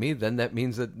assassinate me. Then that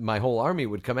means that my whole army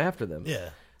would come after them. Yeah.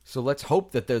 So let's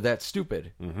hope that they're that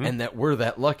stupid and that we're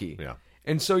that lucky." Yeah.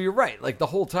 And so you're right. Like the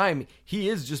whole time, he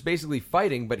is just basically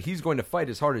fighting, but he's going to fight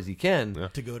as hard as he can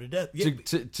to go to death.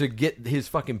 to get his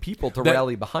fucking people to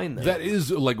rally behind them. That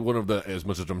is like one of the, as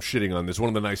much as I'm shitting on this, one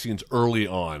of the nice scenes early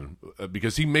on,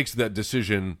 because he makes that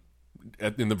decision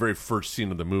in the very first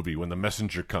scene of the movie when the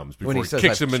messenger comes, before When he he says,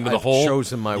 kicks him into the I've hole.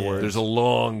 chosen my words. There's a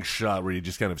long shot where you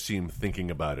just kind of see him thinking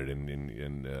about it,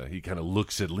 and he kind of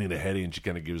looks at Lena Headey, and she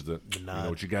kind of gives the you know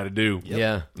what you got to do.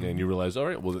 Yeah. And you realize, all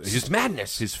right, well, It's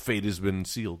madness. His fate has been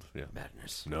sealed. Yeah.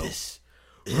 Madness. No.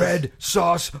 Red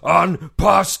sauce on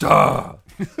pasta.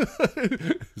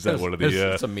 Is that one of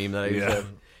the... It's a meme that I used to have.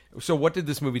 So what did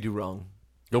this movie do wrong?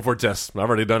 Go for it, Tess. I've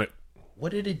already done it.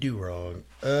 What did it do wrong?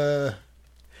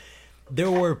 There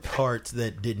were parts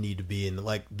that didn't need to be in,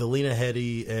 like the Lena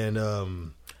Headey and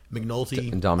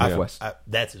McNulty. And Dominic West.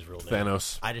 That's his real name.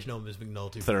 Thanos. I just know him as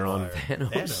McNulty. Theron.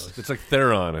 Thanos. It's like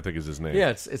Theron, I think is his name. Yeah,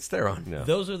 it's Theron. Yeah.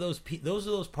 Those are those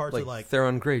parts Like of like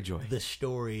Theron Greyjoy. the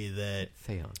story that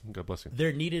Theon. God bless you.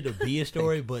 there needed to be a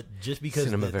story, but just because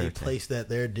Cinema they verite. placed that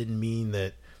there didn't mean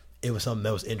that it was something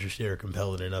that was interesting or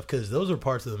compelling enough. Because those are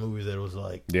parts of the movie that was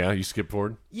like, Yeah, you skip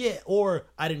forward. yeah, or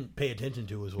I didn't pay attention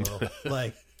to as well.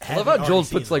 Like, I love how Joel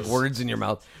puts like words in your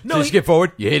mouth. No, No, he- skip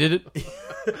forward. You hated it.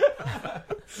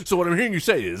 So what I'm hearing you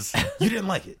say is... You didn't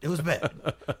like it. It was bad.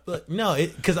 But no,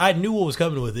 because I knew what was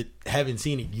coming with it, having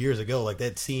seen it years ago. Like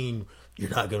that scene, you're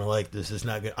not gonna like this. It's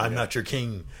not good. I'm not your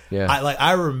king. Yeah.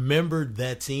 I remembered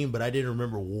that scene, but I didn't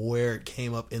remember where it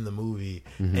came up in the movie.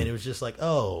 And it was just like,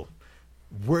 oh,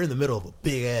 we're in the middle of a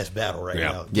big ass battle right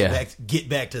now. Get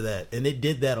back to that. And it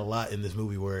did that a lot in this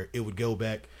movie, where it would go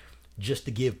back just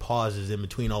to give pauses in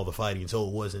between all the fighting, so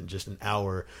it wasn't just an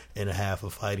hour and a half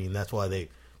of fighting. That's why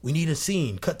we need a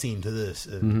cutscene to this,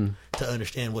 and to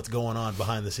understand what's going on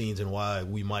behind the scenes and why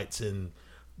we might send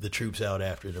the troops out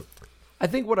after them. I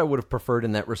think what I would have preferred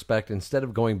in that respect, instead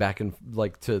of going back and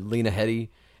like to Lena Headey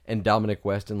and Dominic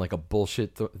West and like a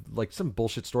bullshit, like some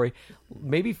bullshit story,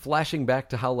 maybe flashing back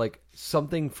to how like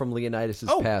something from Leonidas'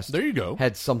 past, there you go,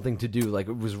 had something to do, like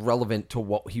it was relevant to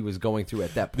what he was going through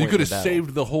at that point. You could have in the battle.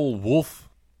 saved the whole wolf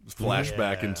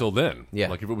flashback until then. Yeah.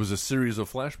 Like if it was a series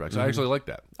of flashbacks. I actually like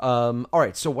that. All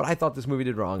right, so what I thought this movie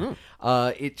did wrong,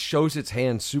 it shows its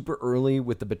hand super early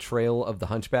with the betrayal of the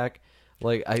Hunchback.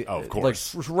 Like of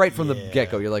course. like right from the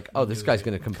get-go, you're like, oh, this guy's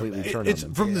going to completely turn It's on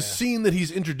them. from the scene that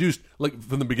he's introduced, like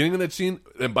from the beginning of that scene,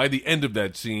 and by the end of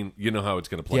that scene, you know how it's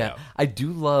going to play out. I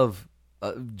do love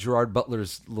Gerard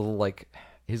Butler's little like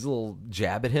his little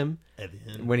jab at him At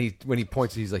the end. when he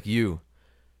points. He's like, "You,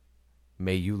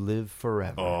 may you live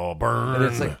forever." Oh, burn! And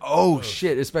it's like, oh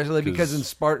shit! Especially because in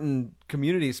Spartan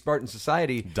community, Spartan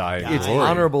society, Die in it's glory.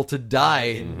 honorable to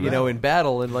die, you know, in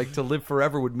battle, and like to live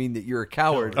forever would mean that you're a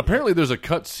coward. Apparently, there's a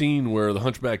cut scene where the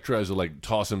Hunchback tries to like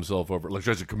toss himself over, like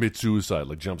tries to commit suicide,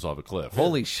 like jumps off a cliff.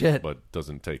 Holy shit! But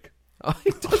doesn't take.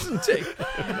 It doesn't take.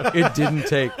 It didn't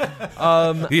take.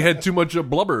 He had too much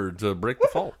blubber to break the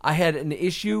fall. I had an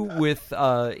issue with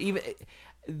even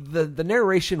the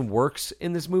narration works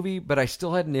in this movie, but I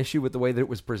still had an issue with the way that it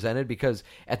was presented, because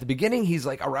at the beginning he's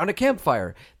like around a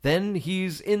campfire, then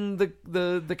he's in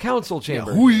the council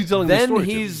chamber. who is he telling the then story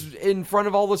to? he's in front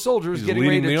of all the soldiers He's getting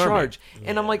ready leading to the army. charge.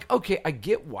 And I'm like, okay, I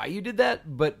get why you did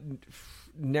that, but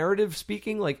narrative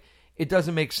speaking, like, it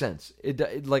doesn't make sense.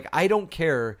 Like, I don't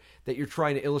care that you're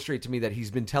trying to illustrate to me that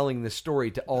he's been telling this story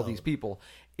to all these people.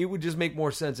 It would just make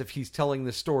more sense if he's telling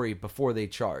the story before they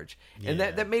charge. And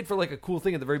that made for like a cool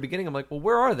thing at the very beginning. I'm like, well,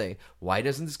 where are they? Why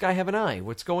doesn't this guy have an eye?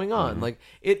 What's going on? Like,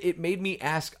 it made me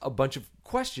ask a bunch of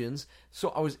questions, so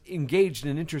I was engaged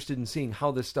and interested in seeing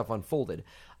how this stuff unfolded.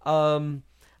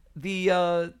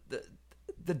 The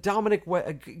Dominic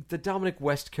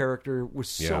West character was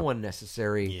so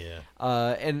unnecessary.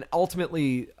 Yeah. And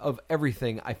ultimately, of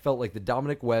everything, I felt like the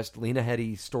Dominic West, Lena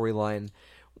Headey storyline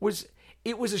was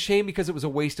a shame, because it was a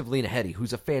waste of Lena Headey,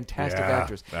 who's a fantastic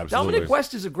actress. Absolutely. Dominic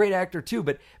West is a great actor too,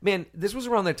 but man, this was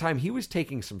around that time he was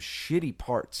taking some shitty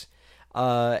parts.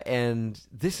 And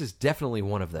this is definitely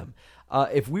one of them.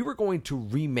 If we were going to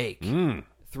remake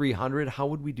 300, how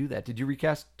would we do that? Did you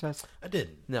recast, Tess? I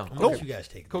didn't. No. I'm gonna let you guys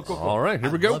take this. Cool. All right, here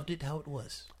we I go. loved it how it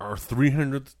was. Our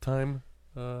 300th time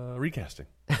recasting.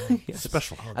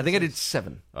 Special. I think I did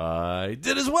 7. I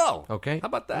did as well. Okay. How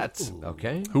about that?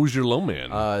 Okay. Who's your low man?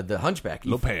 The Hunchback.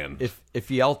 Lopan.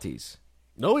 Ephialtes.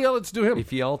 Oh, yeah, let's do him.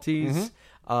 Ephialtes,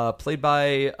 played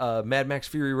by Mad Max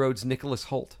Fury Road's Nicholas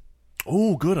Hoult.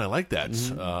 Oh, good. I like that.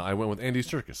 I went with Andy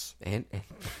Serkis. And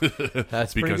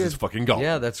that's pretty Because good. it's fucking golf.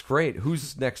 Yeah, that's great.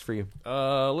 Who's next for you?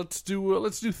 Let's do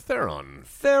Theron.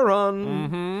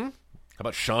 Theron. How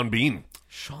about Sean Bean?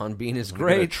 Sean Bean is A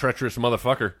great. treacherous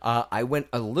motherfucker. I went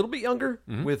a little bit younger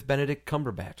with Benedict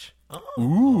Cumberbatch.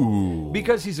 Ooh.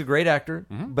 Because he's a great actor,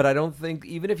 Mm-hmm. but I don't think,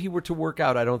 even if he were to work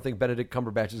out, I don't think Benedict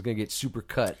Cumberbatch is going to get super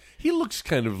cut. He looks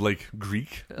kind of like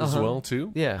Greek as well,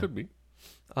 too. Yeah. Could be.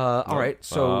 All right,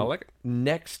 so I like it.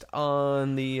 next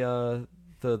on the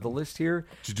list here,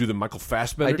 Did you do the Michael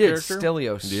Fassbender I did character?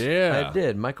 Stelios. Yeah. I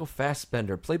did. Michael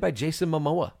Fassbender, played by Jason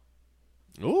Momoa.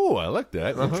 Oh, I like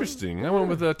that. Uh-huh. Interesting. I went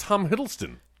with Tom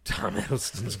Hiddleston. Tom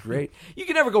Hiddleston's great. You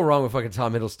can never go wrong with fucking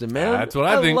Tom Hiddleston, man. That's what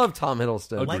I think. love Tom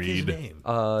Hiddleston. Like his Agreed. name.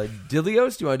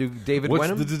 Dilios, do you want to do David What's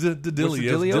Wenham? the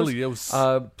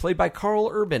Dilios? Played by Carl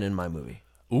Urban in my movie.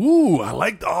 Ooh, I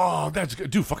like. Oh, that's good.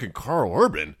 Dude, fucking Carl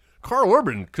Urban. Carl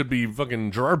Urban could be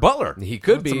fucking Gerard Butler. He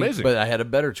could That's be, amazing. but I had a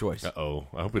better choice. Uh-oh.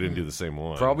 I hope we didn't do the same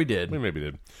one. Probably did. We maybe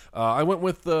did. I went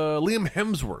with Liam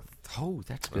Hemsworth. Oh,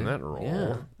 that's good. In that role.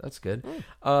 Yeah, that's good.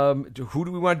 Who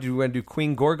do we want to do? Do we want to do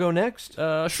Queen Gorgo next?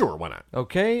 Sure, why not?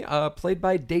 Okay, played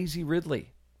by Daisy Ridley.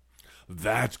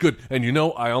 That's good. And you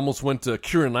know, I almost went to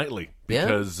Keira Knightley Yeah?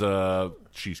 because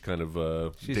she's kind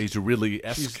of Daisy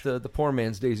Ridley-esque. She's the poor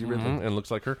man's Daisy Ridley. And looks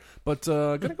like her. But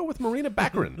gonna go with Marina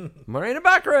Baccarin. Marina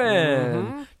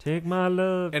Baccarin. Take my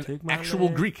love. An take my actual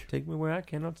land, Greek. Take me where I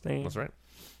cannot stand. That's right.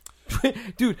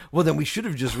 Dude, well then we should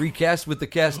have just recast with the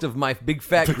cast of My Big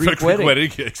Fat Greek Greek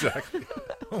Wedding. Yeah, exactly.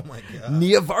 Oh my god.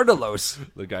 Nia Vardalos.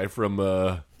 The guy from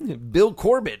Bill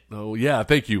Corbett. oh yeah,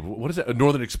 thank you. What is that?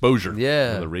 Northern Exposure.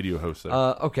 Yeah. The radio host there.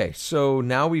 Okay, so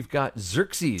now we've got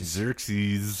Xerxes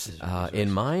Xerxes. in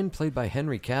mind, played by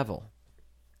Henry Cavill.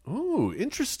 Ooh,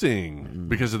 interesting.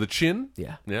 Because of the chin?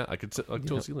 Yeah. Yeah, I could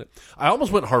totally see that. I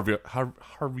almost went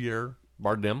Javier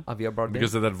Bardem. Javier Bardem.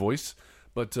 Because of that voice.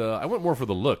 But I went more for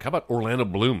the look. How about Orlando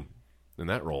Bloom in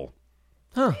that role?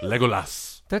 Huh.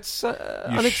 Legolas. That's You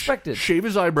unexpected. shave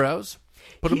his eyebrows.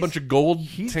 Put a bunch of gold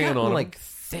He's tan gotten on him. like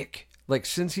thick. Like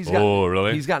since he's gotten, Oh,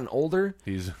 really? he's gotten older.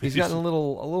 He's gotten a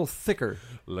little thicker.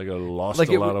 Lost Like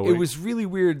a lot of weight. it was really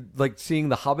weird, like seeing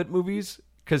the Hobbit movies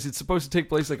because it's supposed to take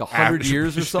place like 100 After-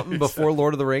 years or something before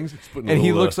Lord of the Rings, putting and a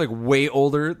he little, looks like way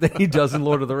older than he does in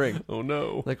Lord of the Rings. Oh,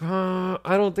 no. Like, I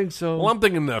don't think so. Well, I'm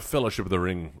thinking Fellowship of the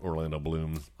Ring, Orlando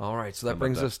Bloom. All right, so that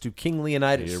brings us to King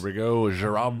Leonidas. Here we go.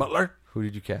 Gerard Butler. Who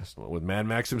did you cast? With Mad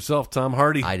Max himself, Tom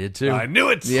Hardy. I did too. I knew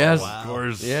it. Yes. Of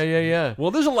course. Yeah.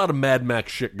 Well, there's a lot of Mad Max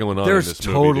shit going on. There's in this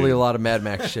totally movie, a lot of Mad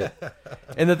Max shit.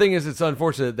 And the thing is, it's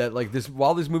unfortunate that like this,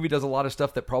 while this movie does a lot of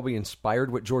stuff that probably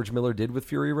inspired what George Miller did with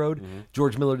Fury Road,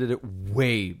 George Miller did it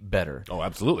way better. Oh,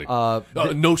 absolutely.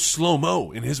 No slow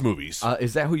mo in his movies.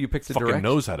 Is that who you picked to Fucking direct?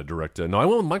 knows how to direct. No, I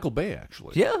went with Michael Bay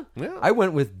actually. Yeah. I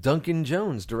went with Duncan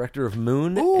Jones, director of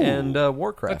Moon and I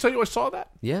Warcraft. tell you, I saw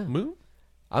that. Yeah. Moon.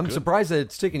 I'm surprised that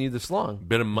it's taken you this long.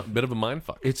 Bit of a mind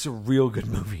fuck. It's a real good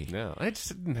movie. Yeah, I just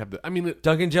didn't have the. I mean,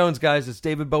 Duncan Jones, guys, it's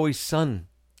David Bowie's son.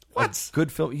 what? A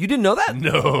good film. You didn't know that?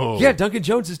 No. Yeah, Duncan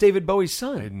Jones is David Bowie's I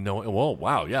son. didn't know. Well,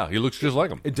 wow. Yeah, he looks just like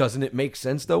him. Doesn't it make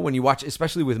sense though when you watch,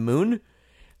 especially with Moon?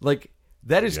 Like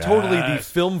that is totally the Yes.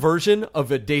 film version of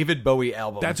a David Bowie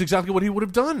album. That's exactly what he would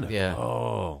have done. Yeah.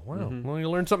 Oh, wow. Well, you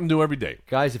learn something new every day.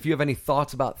 Guys, if you have any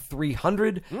thoughts about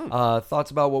 300, thoughts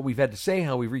about what we've had to say,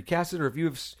 how we recast it, or if you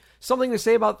have something to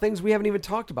say about things we haven't even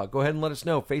talked about, go ahead and let us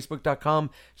know.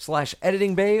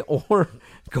 Facebook.com/editingbay, or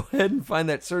go ahead and find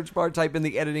that search bar, type in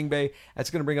the editing bay. That's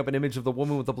going to bring up an image of the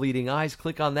woman with the bleeding eyes.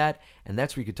 Click on that, and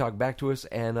that's where you can talk back to us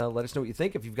and let us know what you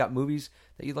think. If you've got movies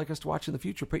that you'd like us to watch in the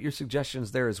future, put your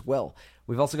suggestions there as well.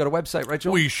 We've also got a website, right,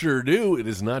 Joel? We sure do. It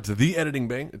is not the Editing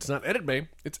Bay. It's not Edit Bay.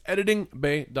 It's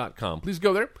editingbay.com. Please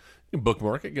go there. You can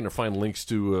bookmark it. You're going to find links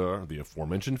to the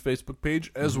aforementioned Facebook page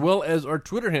as well as our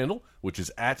Twitter handle, which is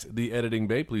at the Editing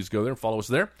Bay. Please go there and follow us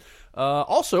there.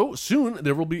 Also, soon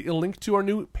there will be a link to our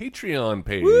new Patreon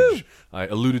page. Woo! I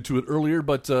alluded to it earlier,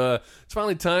 but it's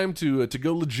finally time to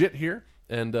go legit here.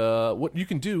 And what you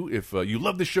can do if you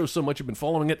love this show so much, you've been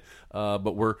following it,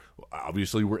 but we're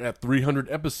at 300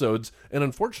 episodes, and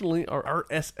unfortunately our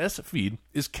RSS feed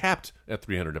is capped at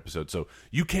 300 episodes, so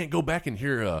you can't go back and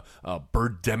hear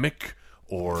Birdemic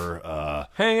or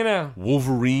Hanging out.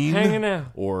 Wolverine Hanging out.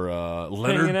 or Hanging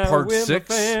Leonard out Part with my 6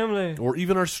 family. or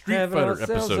even our Street Having Fighter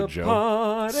ourselves episode, a Joe.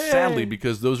 party. Sadly,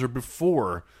 because those are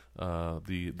before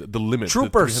the limit,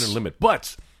 Troopers. the 300 limit.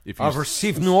 But if you I've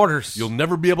received no orders. you'll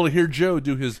never be able to hear Joe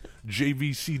do his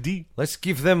JVCD. Let's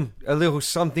give them a little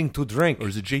something to drink. Or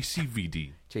is it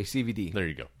JCVD? JCVD. There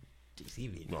you go.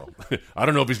 Well, I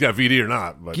don't know if he's got VD or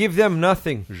not, but Give them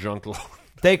nothing. Jean-Claude.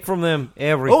 Take from them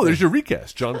everything. Oh, there's your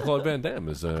recast. Jean-Claude Van Damme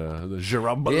is the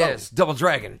Gerard Butler. Yes, Double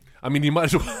Dragon. I mean, you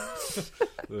might as well.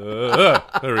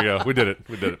 There we go. We did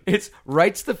it. It's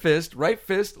right's the fist, right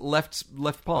fist, left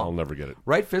palm. I'll never get it.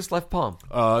 Right fist, left palm.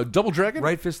 Double Dragon?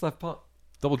 Right fist, left palm.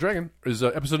 Double Dragon is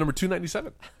episode number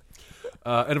 297.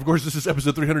 And of course, this is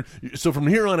episode 300. So from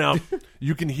here on out,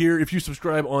 you can hear, if you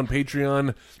subscribe on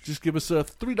Patreon, just give us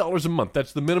 $3 a month.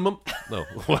 That's the minimum. No.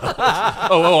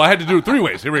 I had to do it 3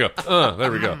 ways. Here we go.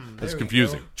 There we go. That's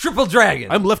confusing. Triple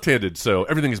Dragon. I'm left-handed, so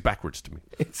everything is backwards to me.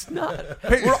 It's not.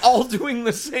 We're all doing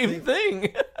the same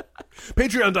thing.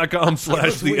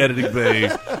 Patreon.com/The Editing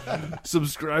Bay.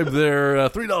 Subscribe there.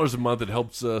 $3 a month. It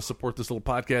helps support this little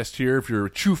podcast here. If you're a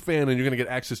true fan, and you're going to get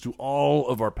access to all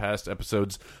of our past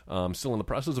episodes. I'm still in the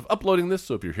process of uploading this,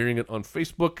 so if you're hearing it on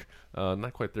Facebook,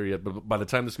 not quite there yet, but by the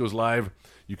time this goes live,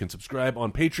 you can subscribe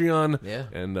on Patreon,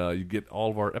 and you get all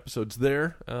of our episodes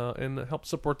there, and help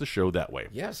support the show that way.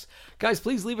 Yes. Guys,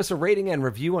 please leave us a rating and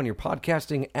review on your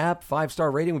podcasting app.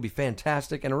 5-star rating would be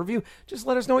fantastic, and a review. Just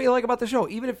let us know what you like about the show.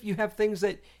 Even if you have things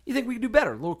that you think we could do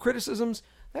better, little criticisms,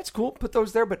 that's cool. Put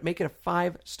those there, but make it a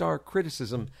 5-star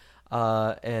criticism,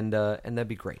 and that'd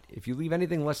be great. If you leave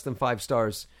anything less than 5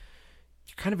 stars,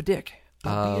 you're kind of a dick.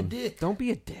 Don't be a dick. Don't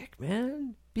be a dick,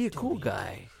 man. Be a cool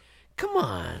guy. Come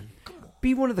on.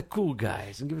 Be one of the cool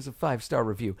guys and give us a 5-star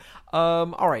review.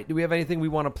 All right. Do we have anything we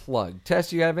want to plug?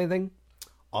 Tess, you have anything?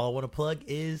 All I want to plug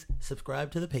is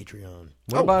subscribe to the Patreon.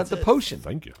 What about the potion?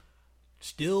 Thank you.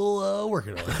 Still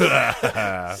working on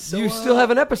it. You still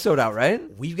have an episode out, right?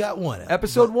 We've got one.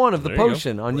 Episode 1 of The There you go.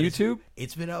 Potion on YouTube.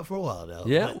 It's been out for a while now.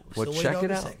 Yeah. but Well, still waiting check on it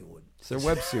the out. second one. It's their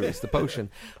web series, The Potion.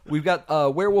 We've got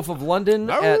Werewolf of London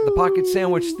at the Pocket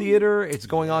Sandwich Theater. It's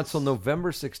going on till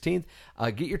November 16th.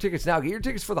 Get your tickets now. Get your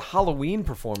tickets for the Halloween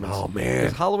performance. Oh, man.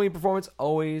 Because Halloween performance,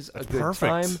 always a good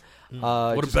perfect. time.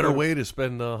 What a just better go to- way to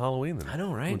spend Halloween than I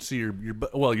know, right? And see your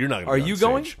well, you're not. Gonna Are be on you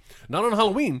going? stage. Not on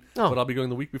Halloween, Oh. but I'll be going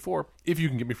the week before if you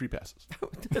can get me free passes.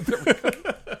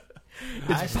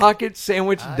 It's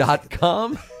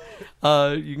pocketsandwich.com.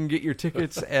 You can get your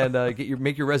tickets and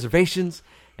make your reservations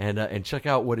and check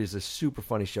out what is a super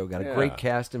funny show. Got a great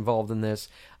cast involved in this,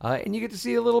 and you get to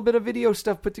see a little bit of video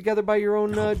stuff put together by your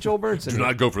own Joel Burnson. Do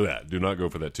not go for that. Do not go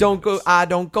for that. Don't go. I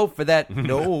don't go for that.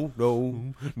 No,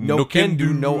 no can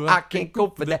do. No, I can't go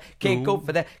for that. Can't go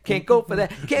for that. Can't go for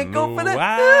that. Can't go for that.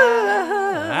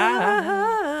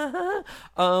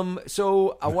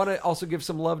 So I want to also give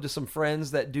some love to some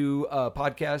friends that do a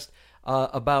podcast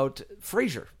about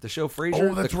Frasier, the show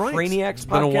Frasier. Oh, that's the right. Craniacs It's podcast.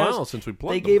 been a while since we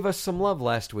plugged They them. gave us some love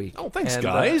last week. Oh, thanks, and,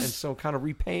 guys. and so kind of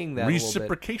repaying that a little bit.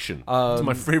 Reciprocation. It's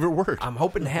my favorite word. I'm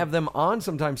hoping to have them on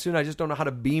sometime soon. I just don't know how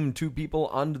to beam 2 people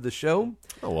onto the show.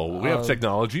 Oh, well, we have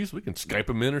technologies. We can Skype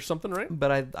them in or something, right?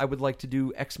 But I would like to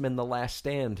do X-Men The Last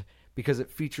Stand because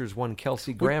it features one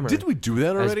Kelsey Grammer. Did we do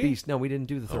that as already? Beast. No, we didn't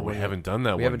do the third Oh, one. we yet. haven't done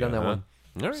that We one haven't done yet, that huh? one.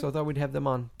 All right. So I thought we'd have them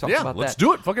on. Talk Yeah, about let's that.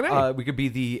 do it. Fucking A. We could be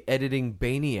the editing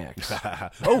Baniacs.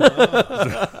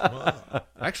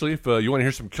 Actually, if you want to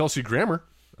hear some Kelsey Grammer,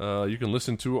 you can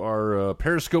listen to our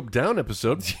Periscope Down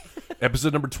episode,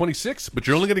 episode number 26. But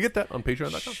you're only going to get that on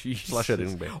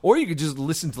patreon.com/editingbay. Or you could just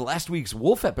listen to last week's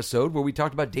Wolf episode where we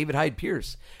talked about David Hyde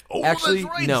Pierce. Oh, Actually,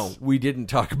 that's right. no, we didn't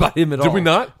talk about him at all. Did we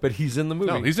not? But he's in the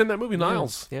movie. No, he's in that movie,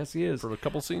 Niles. Yes, he is. For a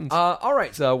couple scenes. All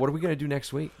right, so what are we going to do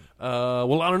next week?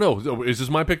 Well, I don't know. Is this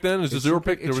my pick then? Is this your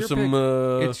pick? It's There was your some.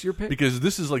 pick. It's your pick. Because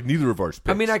this is like neither of ours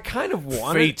picks. I mean, I kind of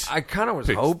wanted. Fate I kind of was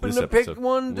picks hoping this to pick episode.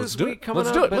 one Let's this do it. week coming Let's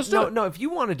up. do it. but Let's do no, it. no, if you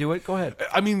want to do it, go ahead.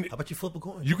 I mean, How about you flip a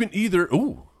coin? you can either.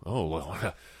 Well,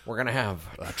 We're gonna have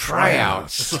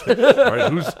tryouts. All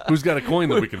right, who's got a coin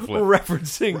that we can flip?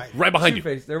 Referencing Right behind you.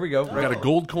 Two-Face. There we go. We got a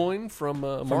gold coin from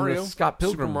Mario. the Scott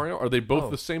Pilgrim. Super Mario. Are they both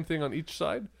the same thing on each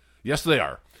side? Yes, they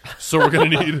are. So we're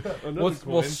going to need another We'll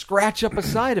coin. scratch up a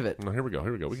side of it. No, here we go.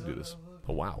 We can do this.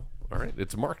 Oh, wow. All right.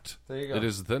 It's marked. There you go. It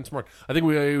is then it's marked. I think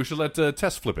we should let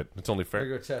Tess flip it. It's only fair. There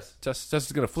you go, Tess. Tess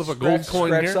is going to flip a gold coin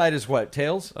Scratch here. side is what?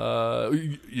 Tails.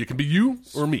 You can be you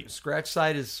or me. Scratch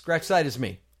side is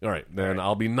me. All right. Then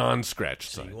I'll be non-scratch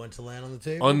side. You want to land on the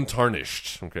table?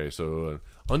 Untarnished. Okay, so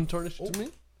untarnished to me.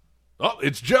 Oh,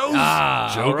 it's Joe's. Joe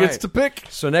all gets right. to pick.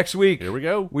 So next week, Here we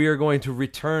go. We are going to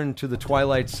return to the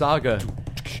Twilight Saga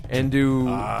and do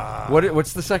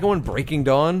what's the second one? Breaking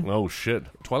Dawn. Oh, shit.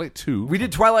 Twilight 2. We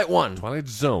did Twilight 1. Twilight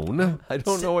Zone. I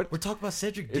don't know what. We're talking about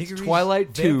Cedric It's Diggory's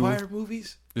Twilight 2. vampire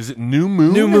movies. Is it New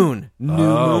Moon? New Moon. New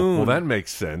Oh, Moon. well, that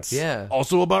makes sense. Yeah.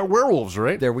 Also about werewolves,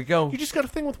 right? There we go. You just got a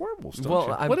thing with werewolves, don't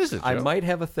Well, you? What is it, I Joe? might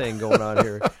have a thing going on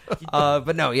here.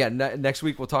 But no, yeah, next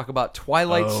week we'll talk about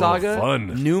Twilight Oh, Saga,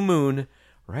 fun. New Moon,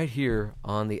 right here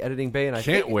on the Editing Bay. And I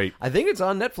Can't think, wait. I think it's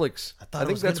on Netflix. thought I it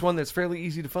think was that's gonna- one that's fairly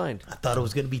easy to find, I thought it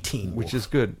was going to be Teen which Wolf. is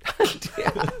good.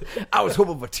 Yeah. I was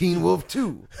hoping for Teen Wolf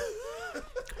 2.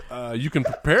 You can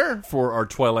prepare for our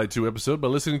Twilight 2 episode by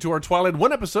listening to our Twilight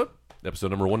 1 episode. Episode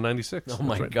number 196. Oh,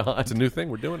 my That's right. God. It's a new thing.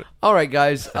 We're doing it. All right,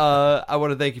 guys. I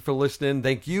want to thank you for listening.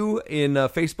 Thank you in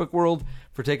Facebook world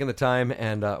for taking the time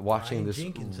and watching Ryan this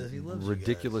Jenkins says he loves you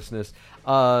ridiculousness.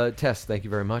 Tess, thank you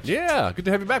very much. Yeah, good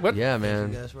to have you back, bud. Yeah,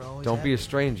 man. you guys for always Don't be a having me.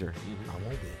 stranger. I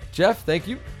won't be. Jeff, thank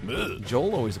you. Ugh.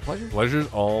 Joel, always a pleasure. Pleasure's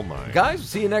all mine. Guys, we'll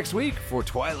see you next week for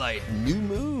Twilight New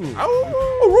Moon.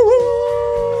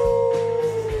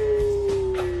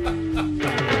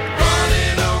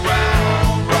 Running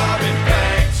around, robbing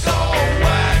banks, all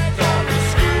whacked on the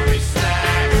Scooby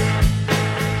Snacks.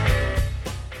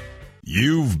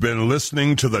 You've been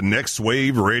listening to the Next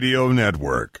Wave Radio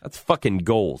Network. That's fucking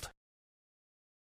gold.